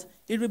walking in what?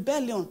 In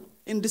rebellion,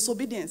 in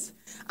disobedience.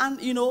 And,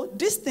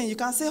 this thing, you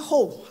can say,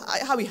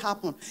 how it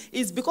happened.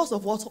 It's because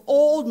of what?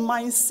 Old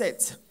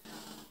mindset.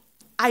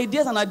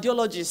 Ideas and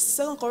ideologies.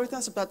 2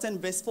 Corinthians chapter 10,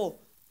 verse 4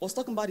 was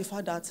talking about the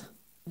fact that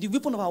the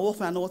weapon of our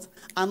warfare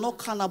are not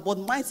carnal, but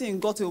mighty in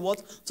God to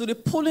what? To the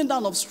pulling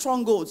down of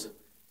strongholds.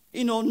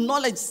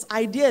 Knowledge,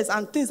 ideas,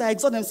 and things that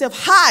exalt themselves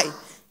high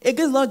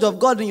against the knowledge of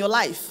God in your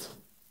life.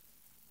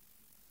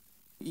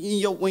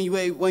 When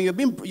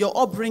your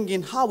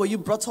upbringing, how were you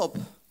brought up?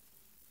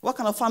 What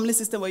kind of family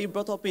system were you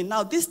brought up in?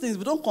 Now, these things,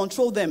 we don't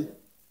control them.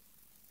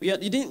 You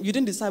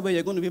didn't decide where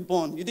you're going to be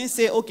born. You didn't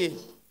say, okay,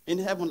 in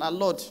heaven, our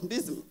Lord,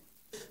 this.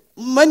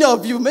 Many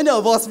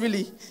of us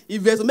really,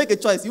 if we have to make a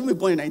choice, you will be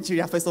born in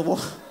Nigeria, first of all.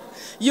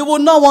 You will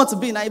not want to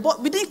be in Nigeria. But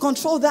we didn't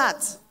control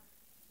that.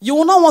 You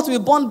will not want to be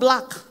born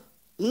black.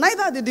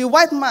 Neither did the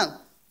white man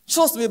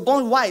chose to be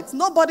born white.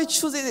 Nobody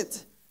chooses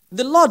it.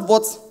 The Lord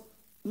what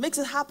makes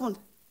it happen.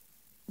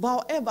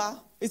 But however,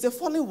 it's a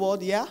fallen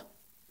world, yeah.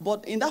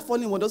 But in that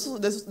fallen world,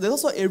 there's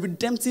also a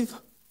redemptive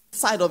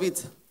side of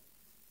it.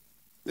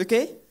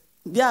 Okay?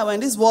 Yeah, we're in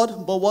this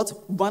world, but what?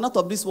 We're not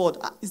of this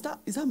world. Is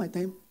that my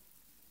time?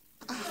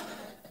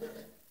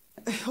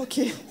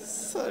 Okay,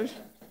 sorry.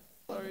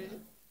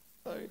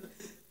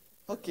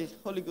 Okay,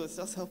 Holy Ghost,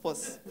 just help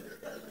us.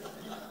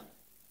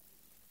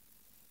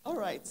 All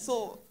right,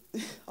 so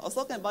I was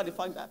talking about the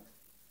fact that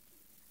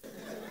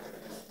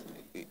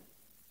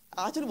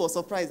I actually was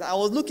surprised. I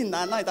was looking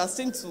at night, I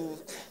seemed to,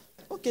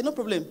 okay, no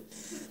problem.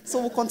 So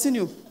we'll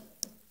continue.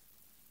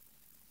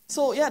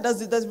 So yeah,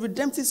 there's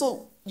redemptive.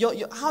 So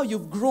how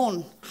you've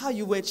grown, how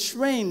you were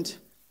trained,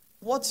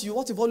 what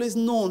you've always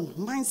known,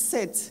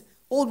 mindset,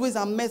 old ways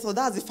and methods.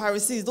 That's the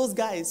Pharisees, those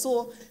guys.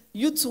 So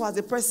you too as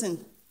a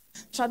person,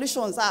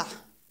 traditions are,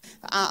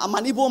 I'm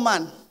an Igbo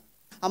man.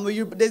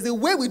 There's a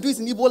way we do it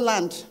in Igbo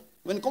land.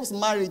 When it comes to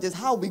marriage, there's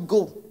how we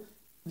go.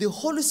 The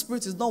Holy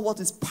Spirit is not what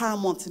is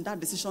paramount in that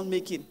decision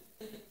making.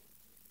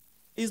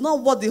 It's not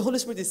what the Holy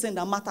Spirit is saying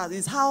that matters.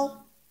 It's how,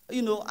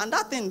 and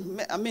that thing,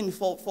 I mean,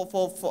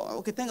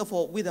 okay, thank you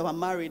for we that are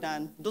married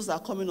and those that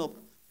are coming up.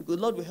 The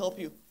Lord will help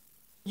you.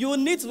 You will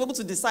need to be able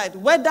to decide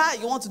whether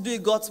you want to do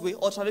it God's way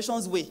or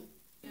tradition's way.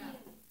 Yeah.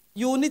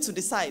 You will need to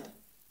decide.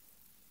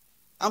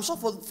 I'm sure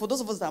for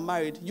those of us that are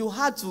married, you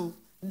had to,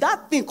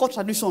 that thing called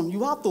tradition,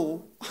 you have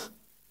to,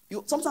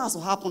 something has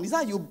to happen. Is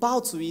that you bow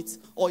to it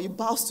or it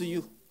bows to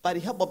you by the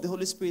help of the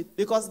Holy Spirit?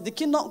 Because the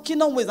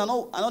kingdom ways are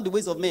not the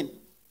ways of men.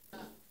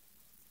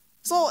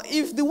 So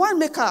if the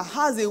winemaker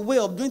has a way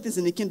of doing things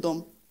in the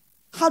kingdom,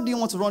 how do you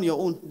want to run your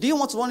own? Do you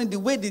want to run it the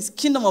way this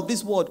kingdom of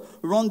this world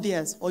run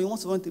theirs, or you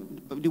want to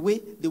run the way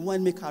the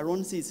winemaker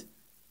runs his?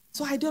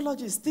 So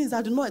ideologies, things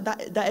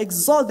that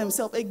exalt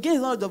themselves against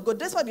the knowledge of God.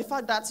 That's why the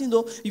fact that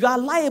you are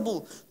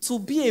liable to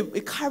be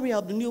a carrier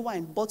of the new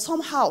wine, but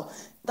somehow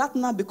that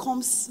now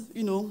becomes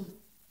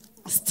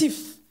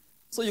stiff,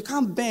 so you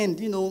can't bend.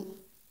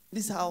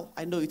 This is how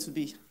I know it to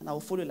be, and I will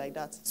follow it like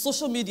that.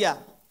 Social media,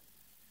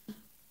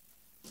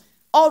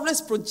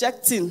 always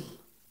projecting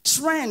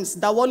trends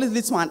that will always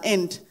lead to an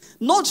end.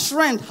 No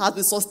trend has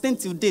been sustained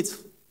till date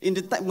in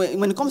the time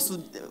when it comes to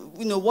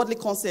worldly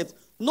concepts.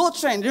 No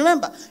trend.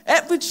 Remember,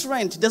 every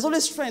trend, there's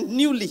always trend,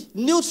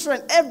 new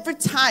trend every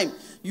time.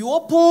 You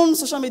open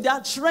social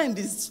media, trend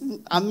is,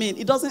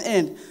 it doesn't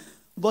end.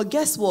 But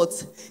guess what?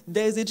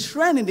 There's a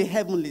trend in the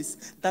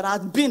heavenlies that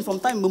has been from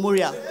time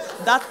immemorial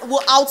that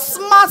will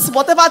outsmart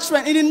whatever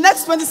trend in the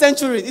next 20th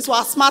century. It will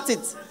outsmart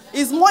it.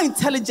 It's more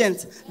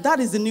intelligent. That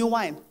is the new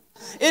wine.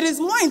 It is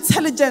more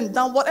intelligent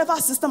than whatever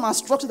system and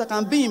structure that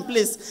can be in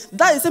place.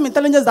 That is the same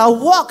intelligence that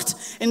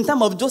worked in the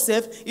time of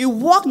Joseph. It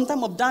worked in the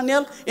time of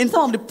Daniel, in the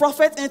time of the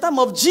prophet, in the time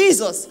of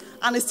Jesus.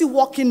 And it's still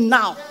working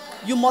now.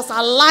 You must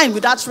align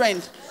with that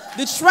trend.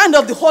 The trend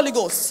of the Holy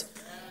Ghost.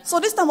 So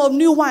this time of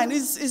new wine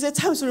is a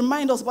time to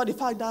remind us about the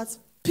fact that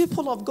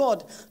People of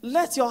God,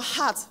 let your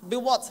heart be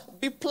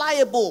what? Be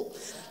pliable.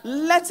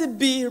 Let it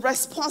be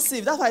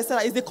responsive. That's why I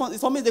said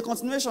it's for me the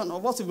continuation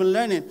of what we've been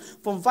learning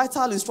from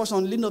vital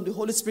instruction, leading of the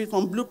Holy Spirit,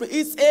 from blueprint.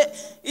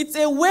 It's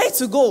a way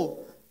to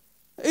go.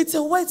 It's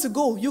a way to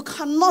go. You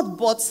cannot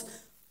but,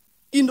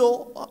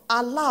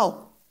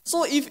 allow.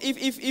 So if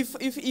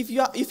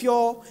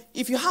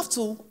you have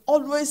to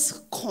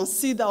always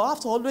consider, or have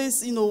to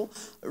always,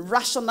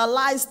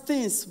 rationalize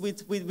things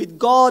with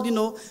God,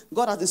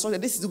 God has instructed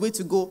this is the way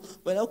to go.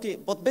 But okay,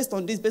 but based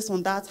on this, based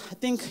on that, I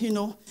think,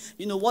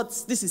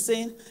 what this is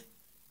saying,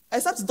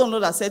 except it's the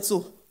Lord that said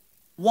so.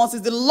 Once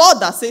it's the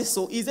Lord that says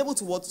so, He's able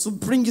to what? To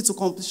bring you to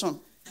completion.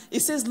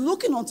 It says,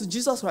 looking unto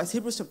Jesus Christ,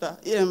 Hebrews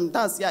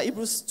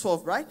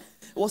 12, right?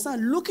 It was not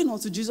looking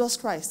unto Jesus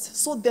Christ.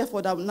 So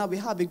therefore, that now we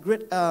have a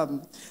great,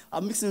 I'm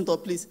mixing it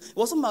up, please. It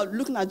was about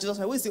looking at Jesus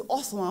Christ, who is the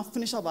author and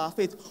finisher of our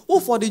faith, who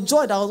for the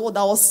joy that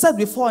was set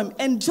before him,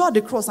 endured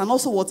the cross, and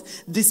also what?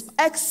 This,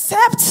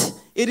 except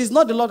it is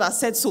not the Lord that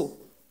said so.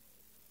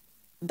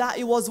 That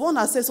it was one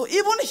that said so.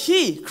 Even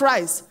he,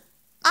 Christ,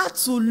 had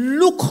to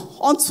look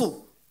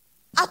unto,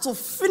 had to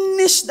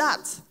finish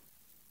that.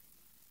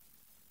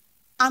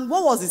 And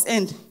what was his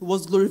end? It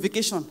was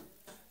glorification.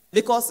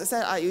 Because it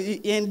said he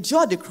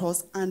endured the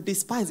cross and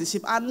despised the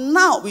sheep. And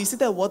now we see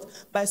that what?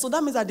 So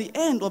that means at the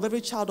end of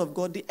every child of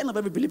God, the end of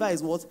every believer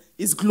is what?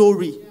 Is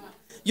glory. Yeah.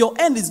 Your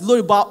end is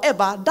glory. But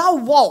however, that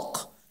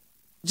walk,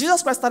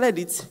 Jesus Christ started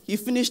it, he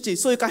finished it.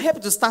 So you can help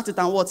you to start it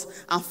and what?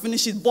 And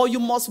finish it. But you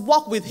must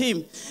walk with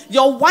him.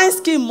 Your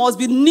wineskin must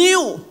be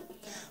new.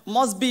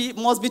 Must be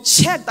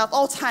checked at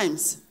all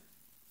times.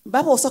 The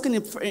Bible was talking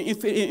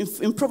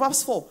in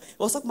Proverbs 4. It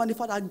was talking about the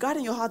fact that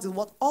guarding your heart is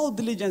what? All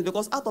diligence,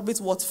 because out of it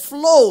what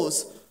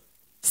flows,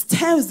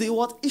 stems the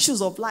what?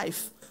 Issues of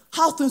life.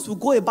 How things will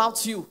go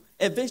about you.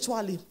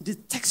 Eventually, the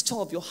texture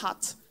of your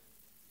heart.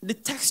 The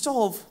texture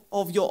of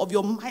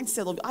your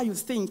mindset, of how you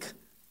think.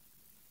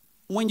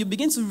 When you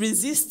begin to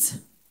resist,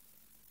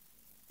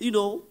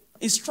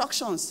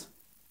 instructions.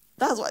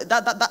 That's why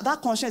that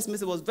conscience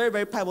message was very,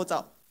 very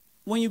pivotal.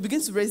 When you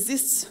begin to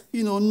resist,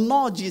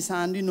 nudges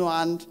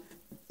and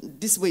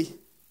this way,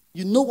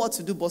 you know what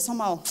to do, but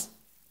somehow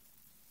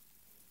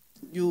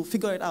you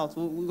figure it out.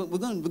 We're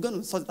going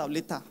to sort it out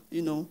later.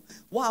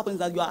 What happens is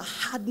that you are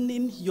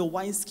hardening your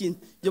wineskin.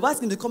 Your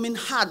wineskin is becoming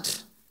hard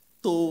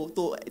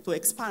to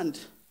expand.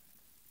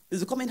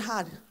 It's becoming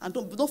hard, and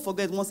don't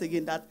forget once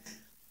again that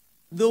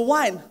the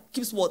wine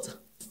keeps what?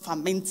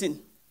 Fermenting.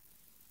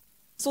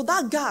 So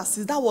that gas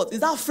is that what?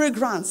 Is that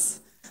fragrance?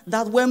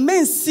 That when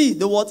men see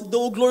the what, they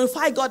will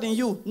glorify God in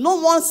you. No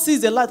one sees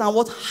the light and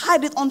what,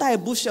 hide it under a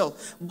bushel,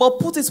 but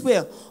put it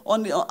where?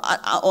 On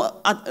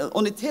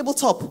the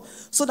tabletop,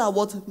 so that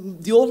what,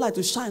 the old light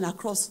will shine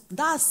across.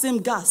 That same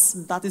gas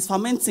that is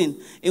fermenting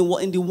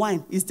in the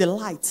wine is the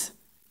light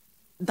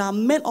that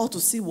men ought to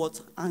see what,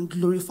 and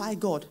glorify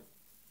God.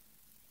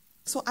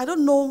 So I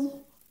don't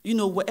know,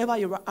 wherever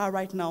you are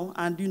right now,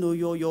 and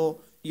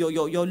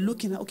you're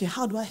looking at, okay,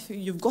 how do I feel?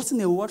 You've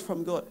gotten a word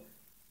from God.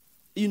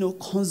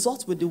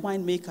 Consult with the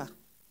winemaker.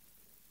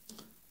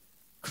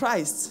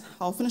 Christ,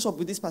 I'll finish up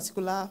with this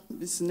particular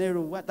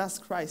scenario. That's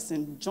Christ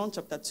in John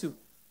chapter 2,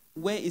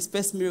 where his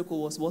first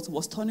miracle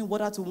was turning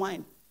water to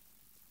wine.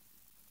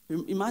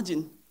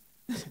 Imagine.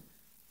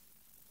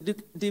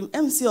 The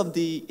MC of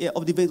the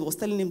event was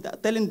telling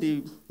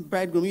the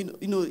bridegroom,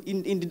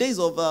 in the days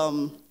of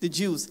the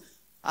Jews,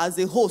 as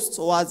a host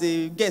or as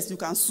a guest, you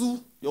can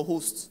sue your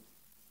host.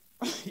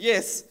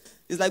 Yes.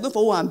 It's like going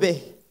for Owambe,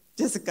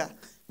 Jessica.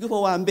 Go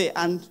for Owambe,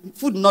 and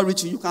food not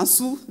reach you. You can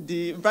sue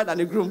the bride and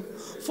the groom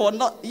for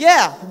not.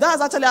 Yeah,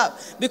 that's actually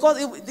because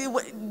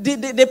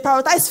they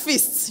prioritize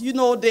feasts.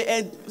 They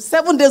had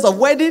 7 days of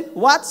wedding.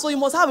 What? So you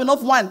must have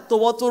enough wine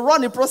to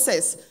run the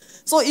process.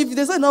 So if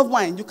there's not enough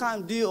wine, you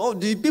can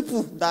the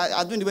people that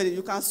are doing the wedding,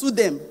 you can sue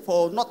them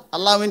for not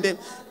allowing them.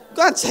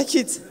 Go and check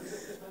it.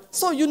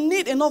 So you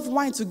need enough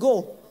wine to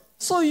go.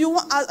 So you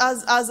want,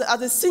 as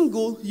a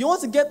single, you want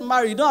to get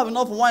married, you don't have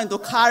enough wine to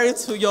carry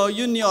to your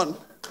union.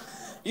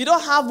 You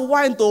don't have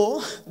wine,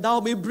 though, that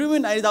will be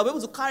brewing and that will be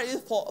able to carry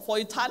it for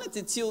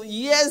eternity till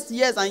years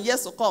and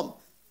years to come.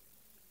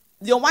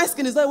 Your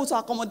wineskin is not able to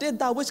accommodate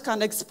that which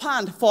can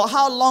expand for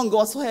how long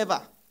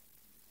whatsoever.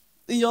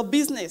 In your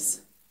business,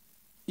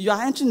 you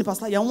are entering the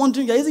pastor, you're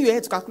wondering, you're using your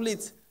head to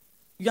calculate.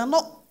 You are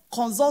not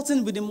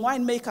consulting with the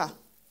winemaker.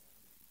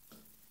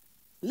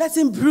 Let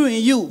him brew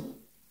in you.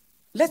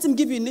 Let him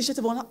give you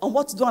initiative on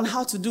what to do and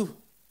how to do.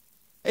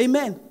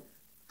 Amen.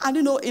 And,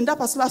 in that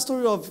particular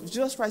story of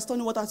Jesus Christ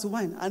turning water to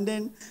wine, and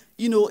then,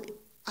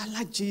 I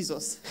like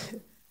Jesus.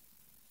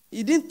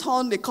 He didn't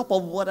turn a cup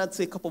of water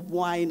to a cup of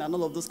wine and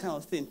all of those kind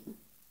of things.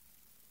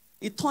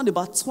 He turned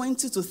about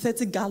 20 to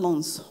 30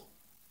 gallons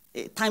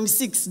times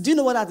 6. Do you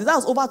know what that is? That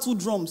was over 2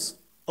 drums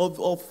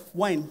of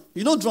wine.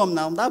 You know drum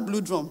now, that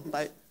blue drum.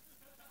 Like,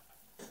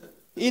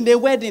 in the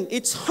wedding,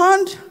 it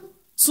turned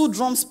 2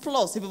 drums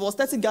plus. If it was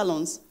 30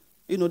 gallons,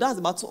 that's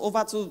about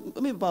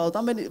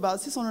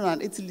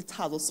 680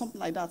 liters or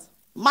something like that.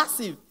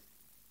 Massive.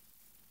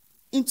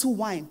 Into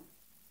wine.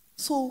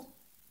 So,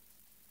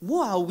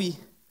 what are we?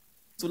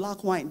 to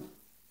lack wine.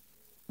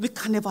 We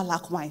can never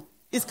lack wine.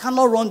 It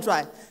cannot run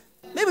dry.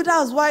 Maybe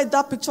that's why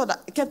that picture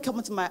that kept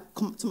coming to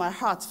my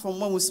heart from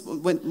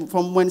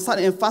when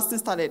fasting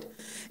started,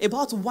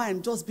 about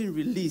wine just being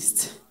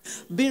released.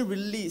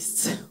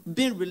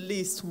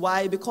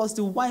 Why? Because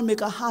the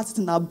winemaker has it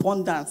in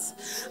abundance.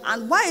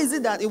 And why is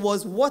it that it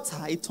was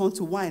water, it turned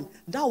to wine?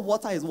 That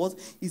water is what?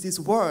 Is his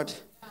word.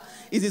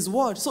 Is his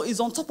word. So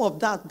it's on top of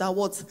that that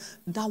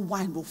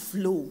wine will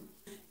flow.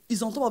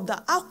 It's on top of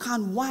that. How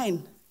can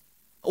wine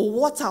or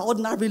water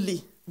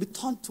ordinarily be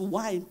turned to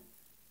wine?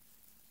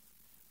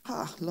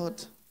 Lord.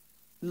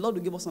 The Lord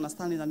will give us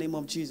understanding in the name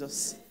of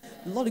Jesus.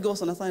 The Lord will give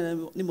us understanding in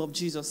the name of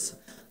Jesus.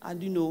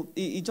 And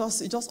it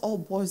just all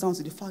boils down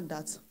to the fact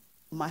that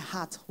my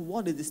heart,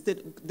 what is the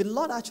state? The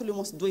Lord actually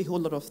wants to do a whole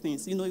lot of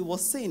things. He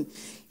was saying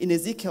in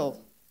Ezekiel,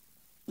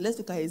 let's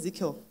look at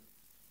Ezekiel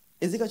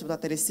chapter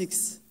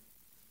 36,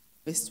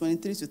 verse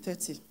 23 to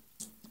 30,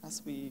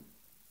 as we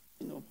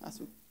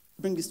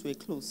bring this to a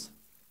close.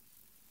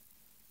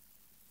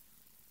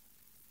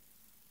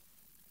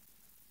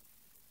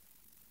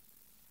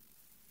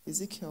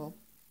 Ezekiel.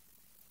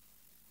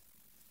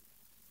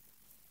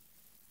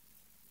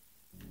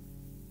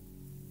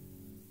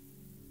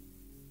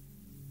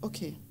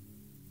 Okay.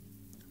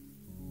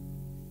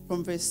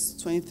 From verse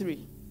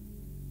 23.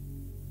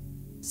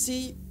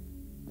 See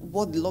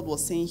what the Lord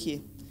was saying here.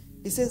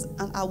 He says,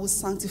 and I will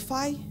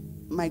sanctify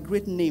my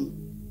great name,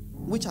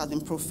 which has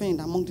been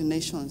profaned among the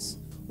nations,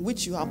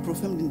 which you have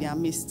profaned in their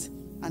midst.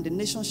 And the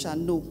nations shall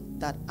know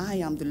that I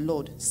am the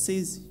Lord,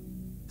 says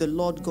the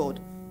Lord God,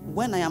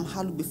 when I am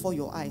hallowed before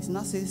your eyes. And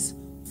that says,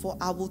 for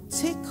I will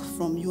take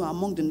from you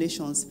among the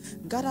nations,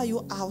 gather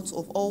you out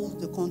of all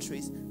the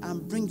countries,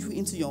 and bring you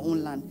into your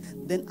own land.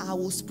 Then I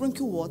will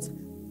sprinkle what?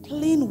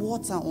 Clean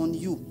water on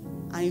you,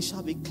 and you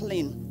shall be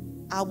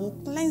clean. I will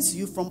cleanse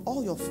you from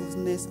all your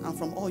filthiness and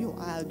from all your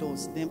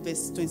idols. Then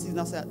verse 26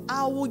 now says,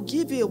 I will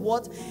give you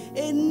what?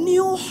 A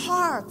new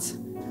heart,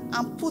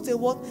 and put a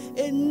what?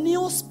 A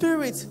new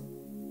spirit.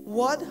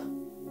 What?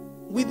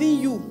 Within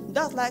you.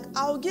 That's like,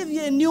 I'll give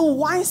you a new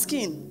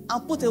wineskin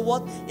and put a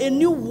what? A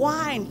new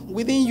wine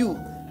within you.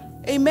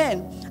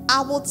 Amen.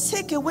 I will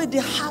take away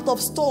the heart of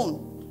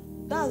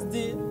stone. That's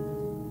the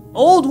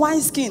old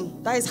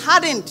wineskin that is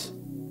hardened.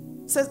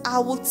 It says, I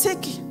will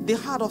take the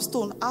heart of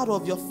stone out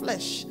of your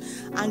flesh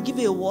and give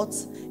you a what?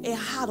 A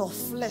heart of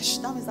flesh.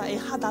 That means that a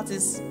heart that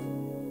is,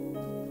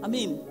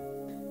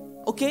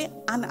 okay?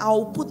 And I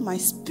will put my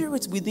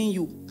spirit within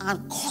you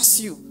and cause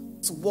you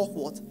to walk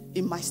what?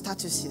 In my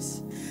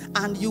statutes.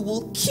 And you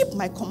will keep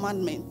my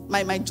commandment,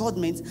 my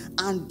judgments,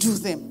 and do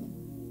them.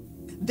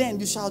 Then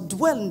you shall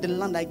dwell in the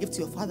land I give to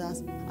your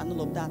fathers, and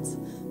all of that.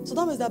 So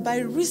that means that by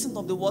reason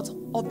of the what?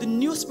 Of the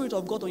new spirit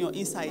of God on your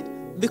inside,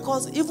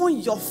 because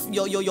even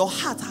your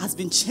heart has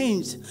been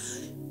changed,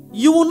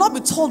 you will not be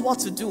told what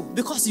to do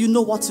because you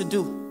know what to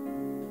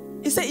do.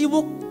 He said it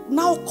will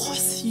now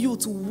cause you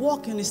to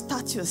walk in his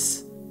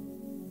statutes.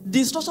 The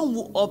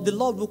instruction of the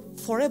Lord will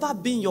forever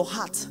be in your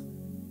heart.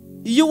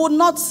 You will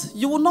not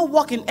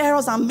walk in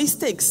errors and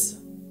mistakes.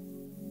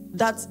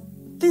 That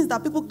things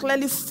that people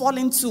clearly fall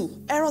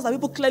into, errors that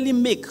people clearly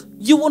make,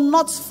 you will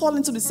not fall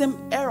into the same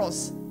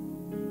errors.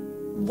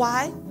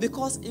 Why?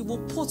 Because it will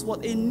put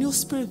what? A new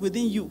spirit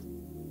within you.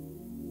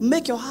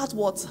 Make your heart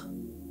what?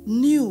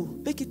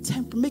 New. Make it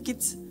temper. Make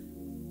it,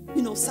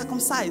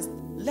 circumcised.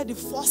 Let the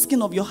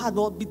foreskin of your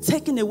heart be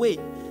taken away.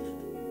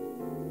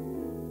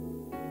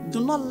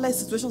 Do not let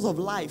situations of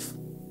life,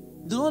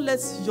 do not let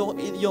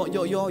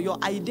your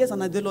ideas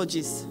and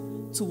ideologies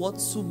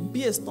to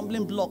be a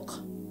stumbling block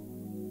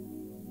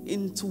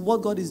into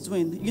what God is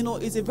doing.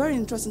 It's a very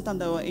interesting time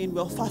that we're in.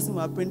 We're fasting,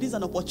 we're praying. This is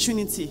an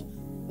opportunity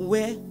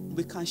where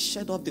we can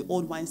shed off the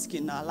old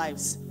wineskin in our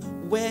lives.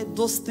 Where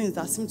those things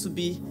that seem to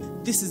be,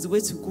 this is the way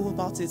to go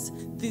about it.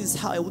 This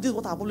is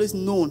what I've always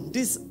known.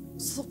 This,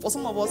 for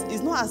some of us,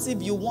 it's not as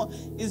if you want,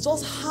 it's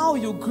just how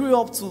you grew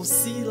up to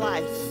see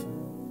life.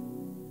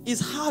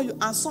 It's how you,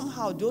 and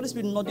somehow the Holy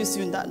Spirit nudges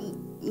you in that,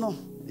 no,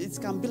 it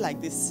can be like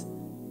this.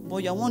 But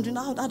you're wondering,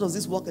 how does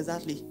this work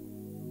exactly?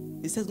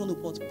 He says, going to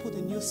put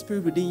a new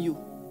spirit within you.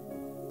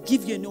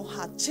 Give you a new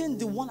heart. Change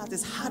the one that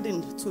is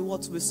hardened to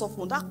a soft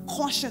one. That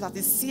conscience that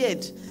is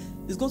seared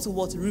is going to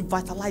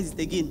revitalize it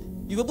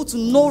again. You're able to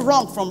know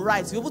wrong from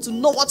right. You're able to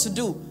know what to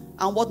do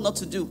and what not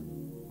to do.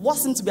 What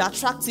seems to be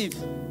attractive.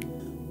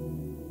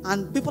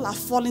 And people are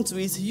falling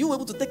to it. You're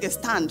able to take a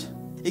stand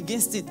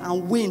against it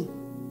and win.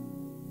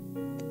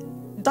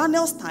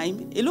 Daniel's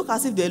time, it looked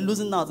as if they're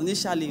losing out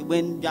initially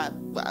when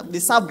they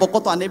serve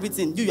bokoto and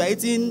everything. You're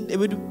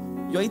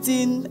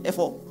eating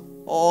effort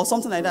or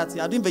something like that.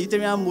 You are doing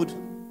vegetarian mood.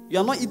 You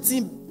are not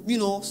eating,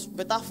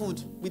 better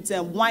food with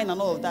wine and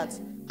all of that.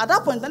 At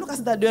that point, I look at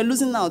it that they were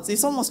losing out. They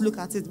almost look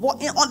at it.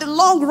 But on the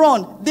long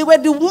run, they were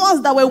the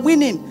ones that were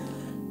winning.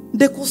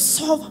 They could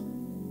solve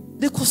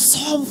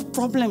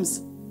problems.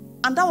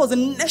 And that was a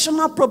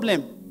national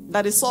problem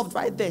that they solved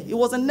right there. It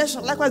was a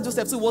national, likewise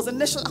Joseph too, it was a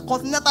national,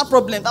 continental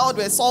problem that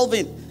they were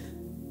solving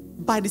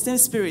by the same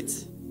spirit.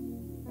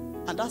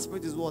 And that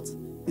spirit is what?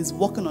 Is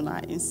working on our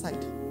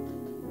inside.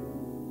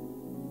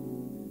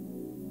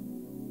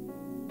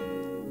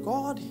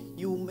 God,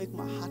 you will make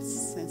my heart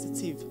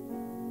sensitive.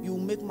 You will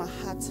make my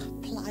heart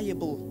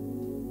pliable.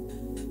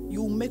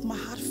 You will make my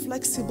heart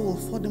flexible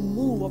for the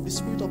move of the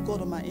Spirit of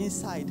God on my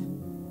inside.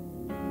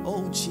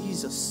 Oh,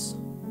 Jesus.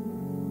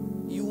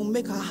 You will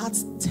make our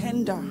hearts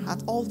tender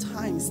at all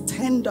times.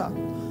 Tender.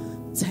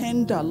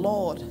 Tender,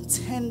 Lord.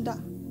 Tender.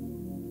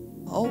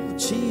 Oh,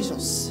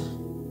 Jesus.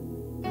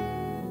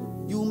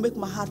 You will make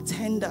my heart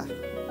tender.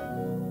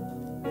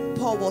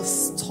 Paul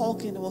was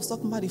talking about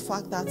the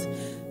fact that,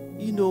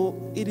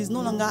 it is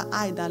no longer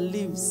I that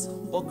lives,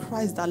 but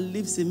Christ that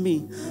lives in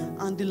me.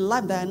 And the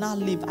life that I now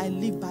live, I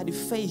live by the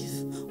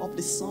faith of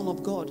the Son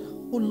of God,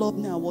 who loved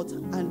me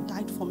and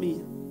died for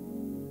me.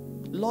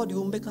 Lord, you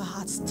will make our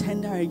hearts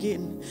tender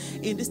again.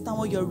 In this time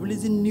when you're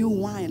releasing new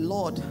wine,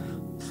 Lord,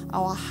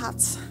 our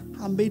hearts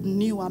are made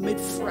new, are made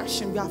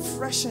fresh, and we are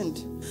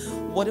freshened.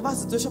 Whatever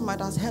situation might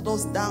have held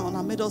us down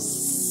and made us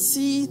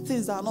see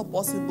things that are not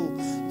possible,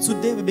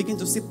 today we begin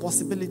to see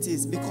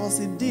possibilities, because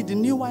indeed the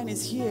new wine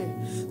is here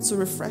to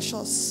refresh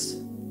us.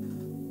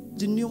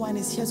 The new wine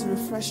is here to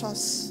refresh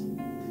us.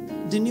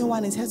 The new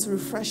wine is here to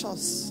refresh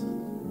us.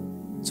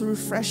 To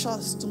refresh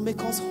us, to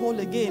make us whole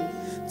again,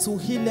 to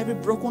heal every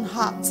broken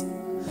heart,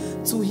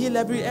 to heal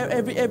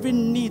every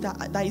knee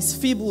that is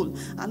feeble,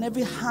 and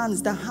every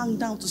hands that hang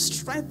down, to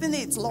strengthen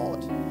it,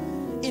 Lord.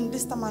 In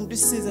this time and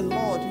this season,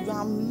 Lord, you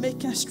are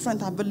making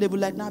strength available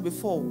like never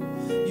before.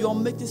 You are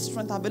making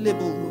strength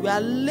available. We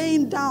are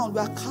laying down, we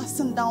are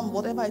casting down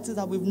whatever it is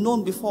that we've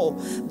known before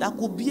that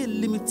could be a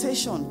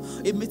limitation,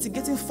 a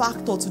mitigating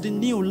factor to the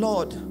new,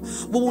 Lord.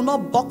 We will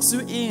not box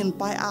you in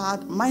by our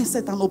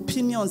mindset and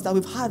opinions that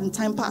we've had in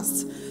time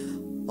past.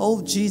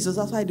 Oh, Jesus,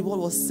 that's why the word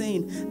was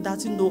saying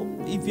that,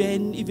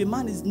 if a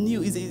man is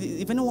new,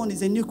 if anyone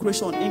is a new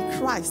creation in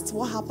Christ,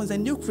 what happens? A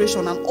new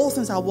creation, and all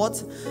things are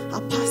what?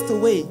 Are passed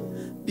away.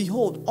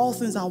 Behold, all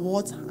things are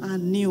what? Are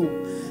new.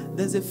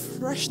 There's a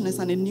freshness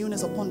and a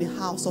newness upon the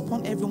house,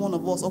 upon every one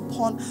of us,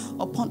 upon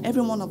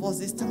every one of us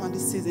this time and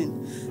this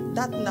season.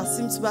 That thing that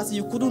seems to us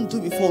you couldn't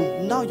do before,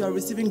 now you're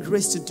receiving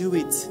grace to do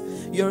it.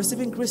 You're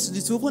receiving grace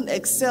to even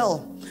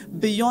excel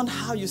beyond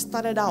how you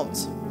started out.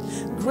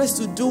 Grace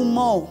to do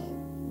more.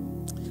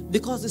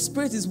 Because the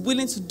Spirit is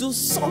willing to do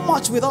so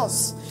much with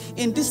us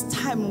in this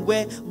time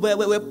where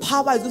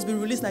power is going to be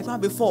released like never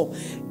before.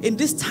 In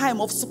this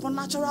time of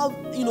supernatural,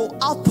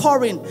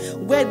 outpouring,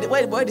 where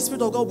the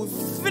Spirit of God will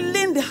fill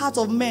in the heart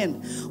of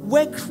men,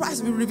 where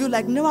Christ will be revealed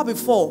like never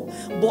before.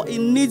 But it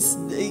needs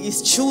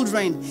His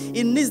children.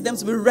 It needs them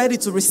to be ready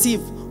to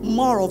receive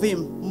more of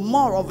Him,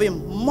 more of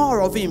Him, more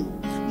of Him,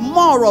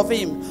 more of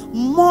Him,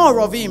 more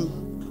of Him.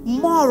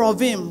 More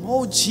of Him.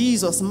 Oh,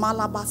 Jesus.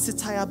 Malaba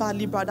sitayaba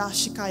librada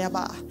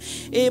shikayaba.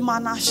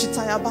 Emana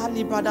shitayaba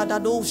librada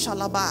dado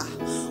shalaba.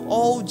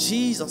 Oh,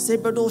 Jesus.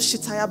 Ebrodo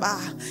shitayaba.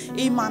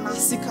 Emana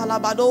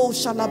sikalabado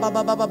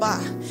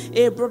shalababa.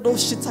 Ebrodo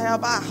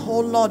shitayaba. Oh,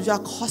 Lord, you are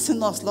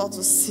causing us, Lord,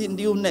 to see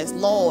newness,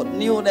 Lord.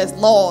 Newness,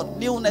 Lord.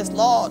 Newness,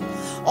 Lord.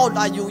 Oh,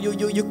 that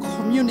you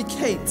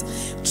communicate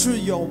through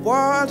your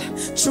word,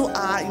 through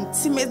our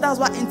intimacy. That's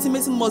why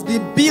intimacy must be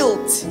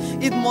built.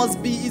 It must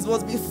be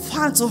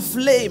fanned to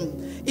flame.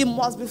 It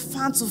must be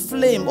fanned to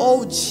flame.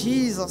 Oh,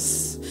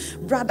 Jesus.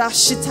 Brother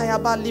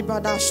Shitayaba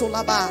Librada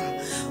Sholaba.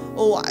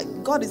 Oh,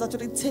 God is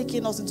actually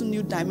taking us into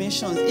new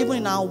dimensions. Even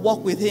in our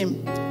walk with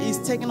Him, He's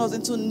taking us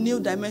into new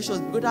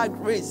dimensions. With our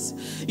grace,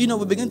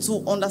 we begin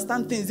to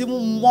understand things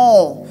even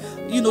more.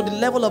 The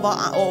level of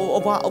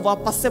our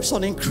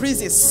perception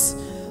increases,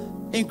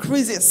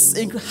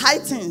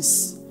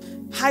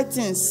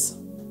 heightens.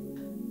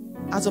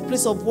 As a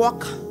place of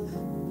work,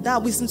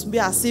 that we seem to be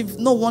as if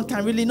no one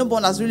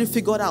has really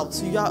figured out.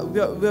 We are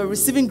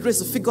receiving grace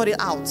to figure it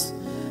out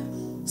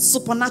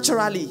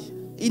supernaturally,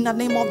 in the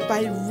name of,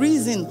 by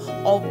reason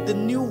of the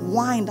new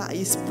wine that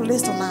is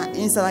placed on our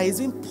inside, that is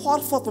being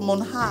poured forth from on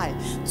high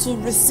to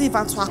receive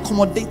and to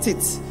accommodate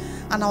it.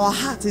 And our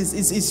heart is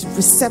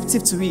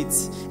receptive to it.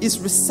 Is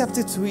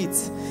receptive to it.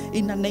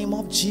 In the name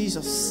of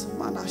Jesus.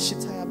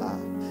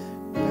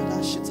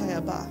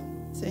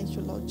 Thank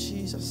you, Lord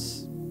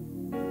Jesus.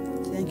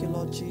 Thank you,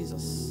 Lord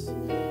Jesus.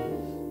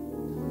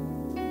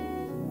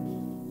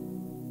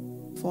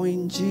 For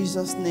in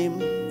Jesus' name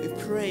we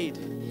prayed.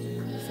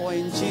 For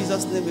in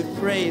Jesus' name we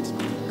prayed.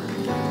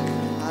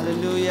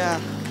 Hallelujah.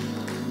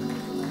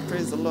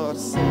 Praise the Lord.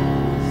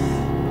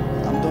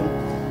 I'm done.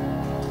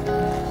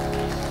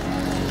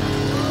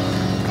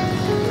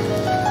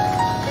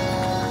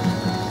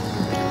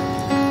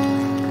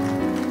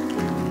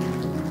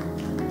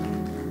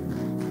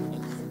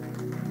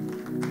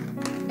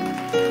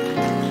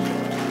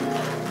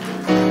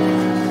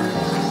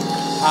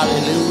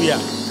 Hallelujah.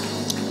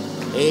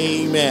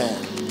 Amen.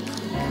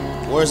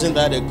 Wasn't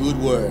that a good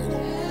word?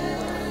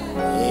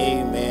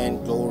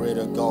 Amen. Glory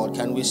to God.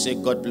 Can we say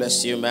God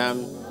bless you,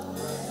 ma'am?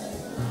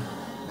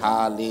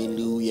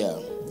 Hallelujah.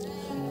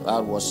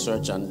 That was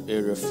such a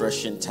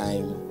refreshing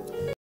time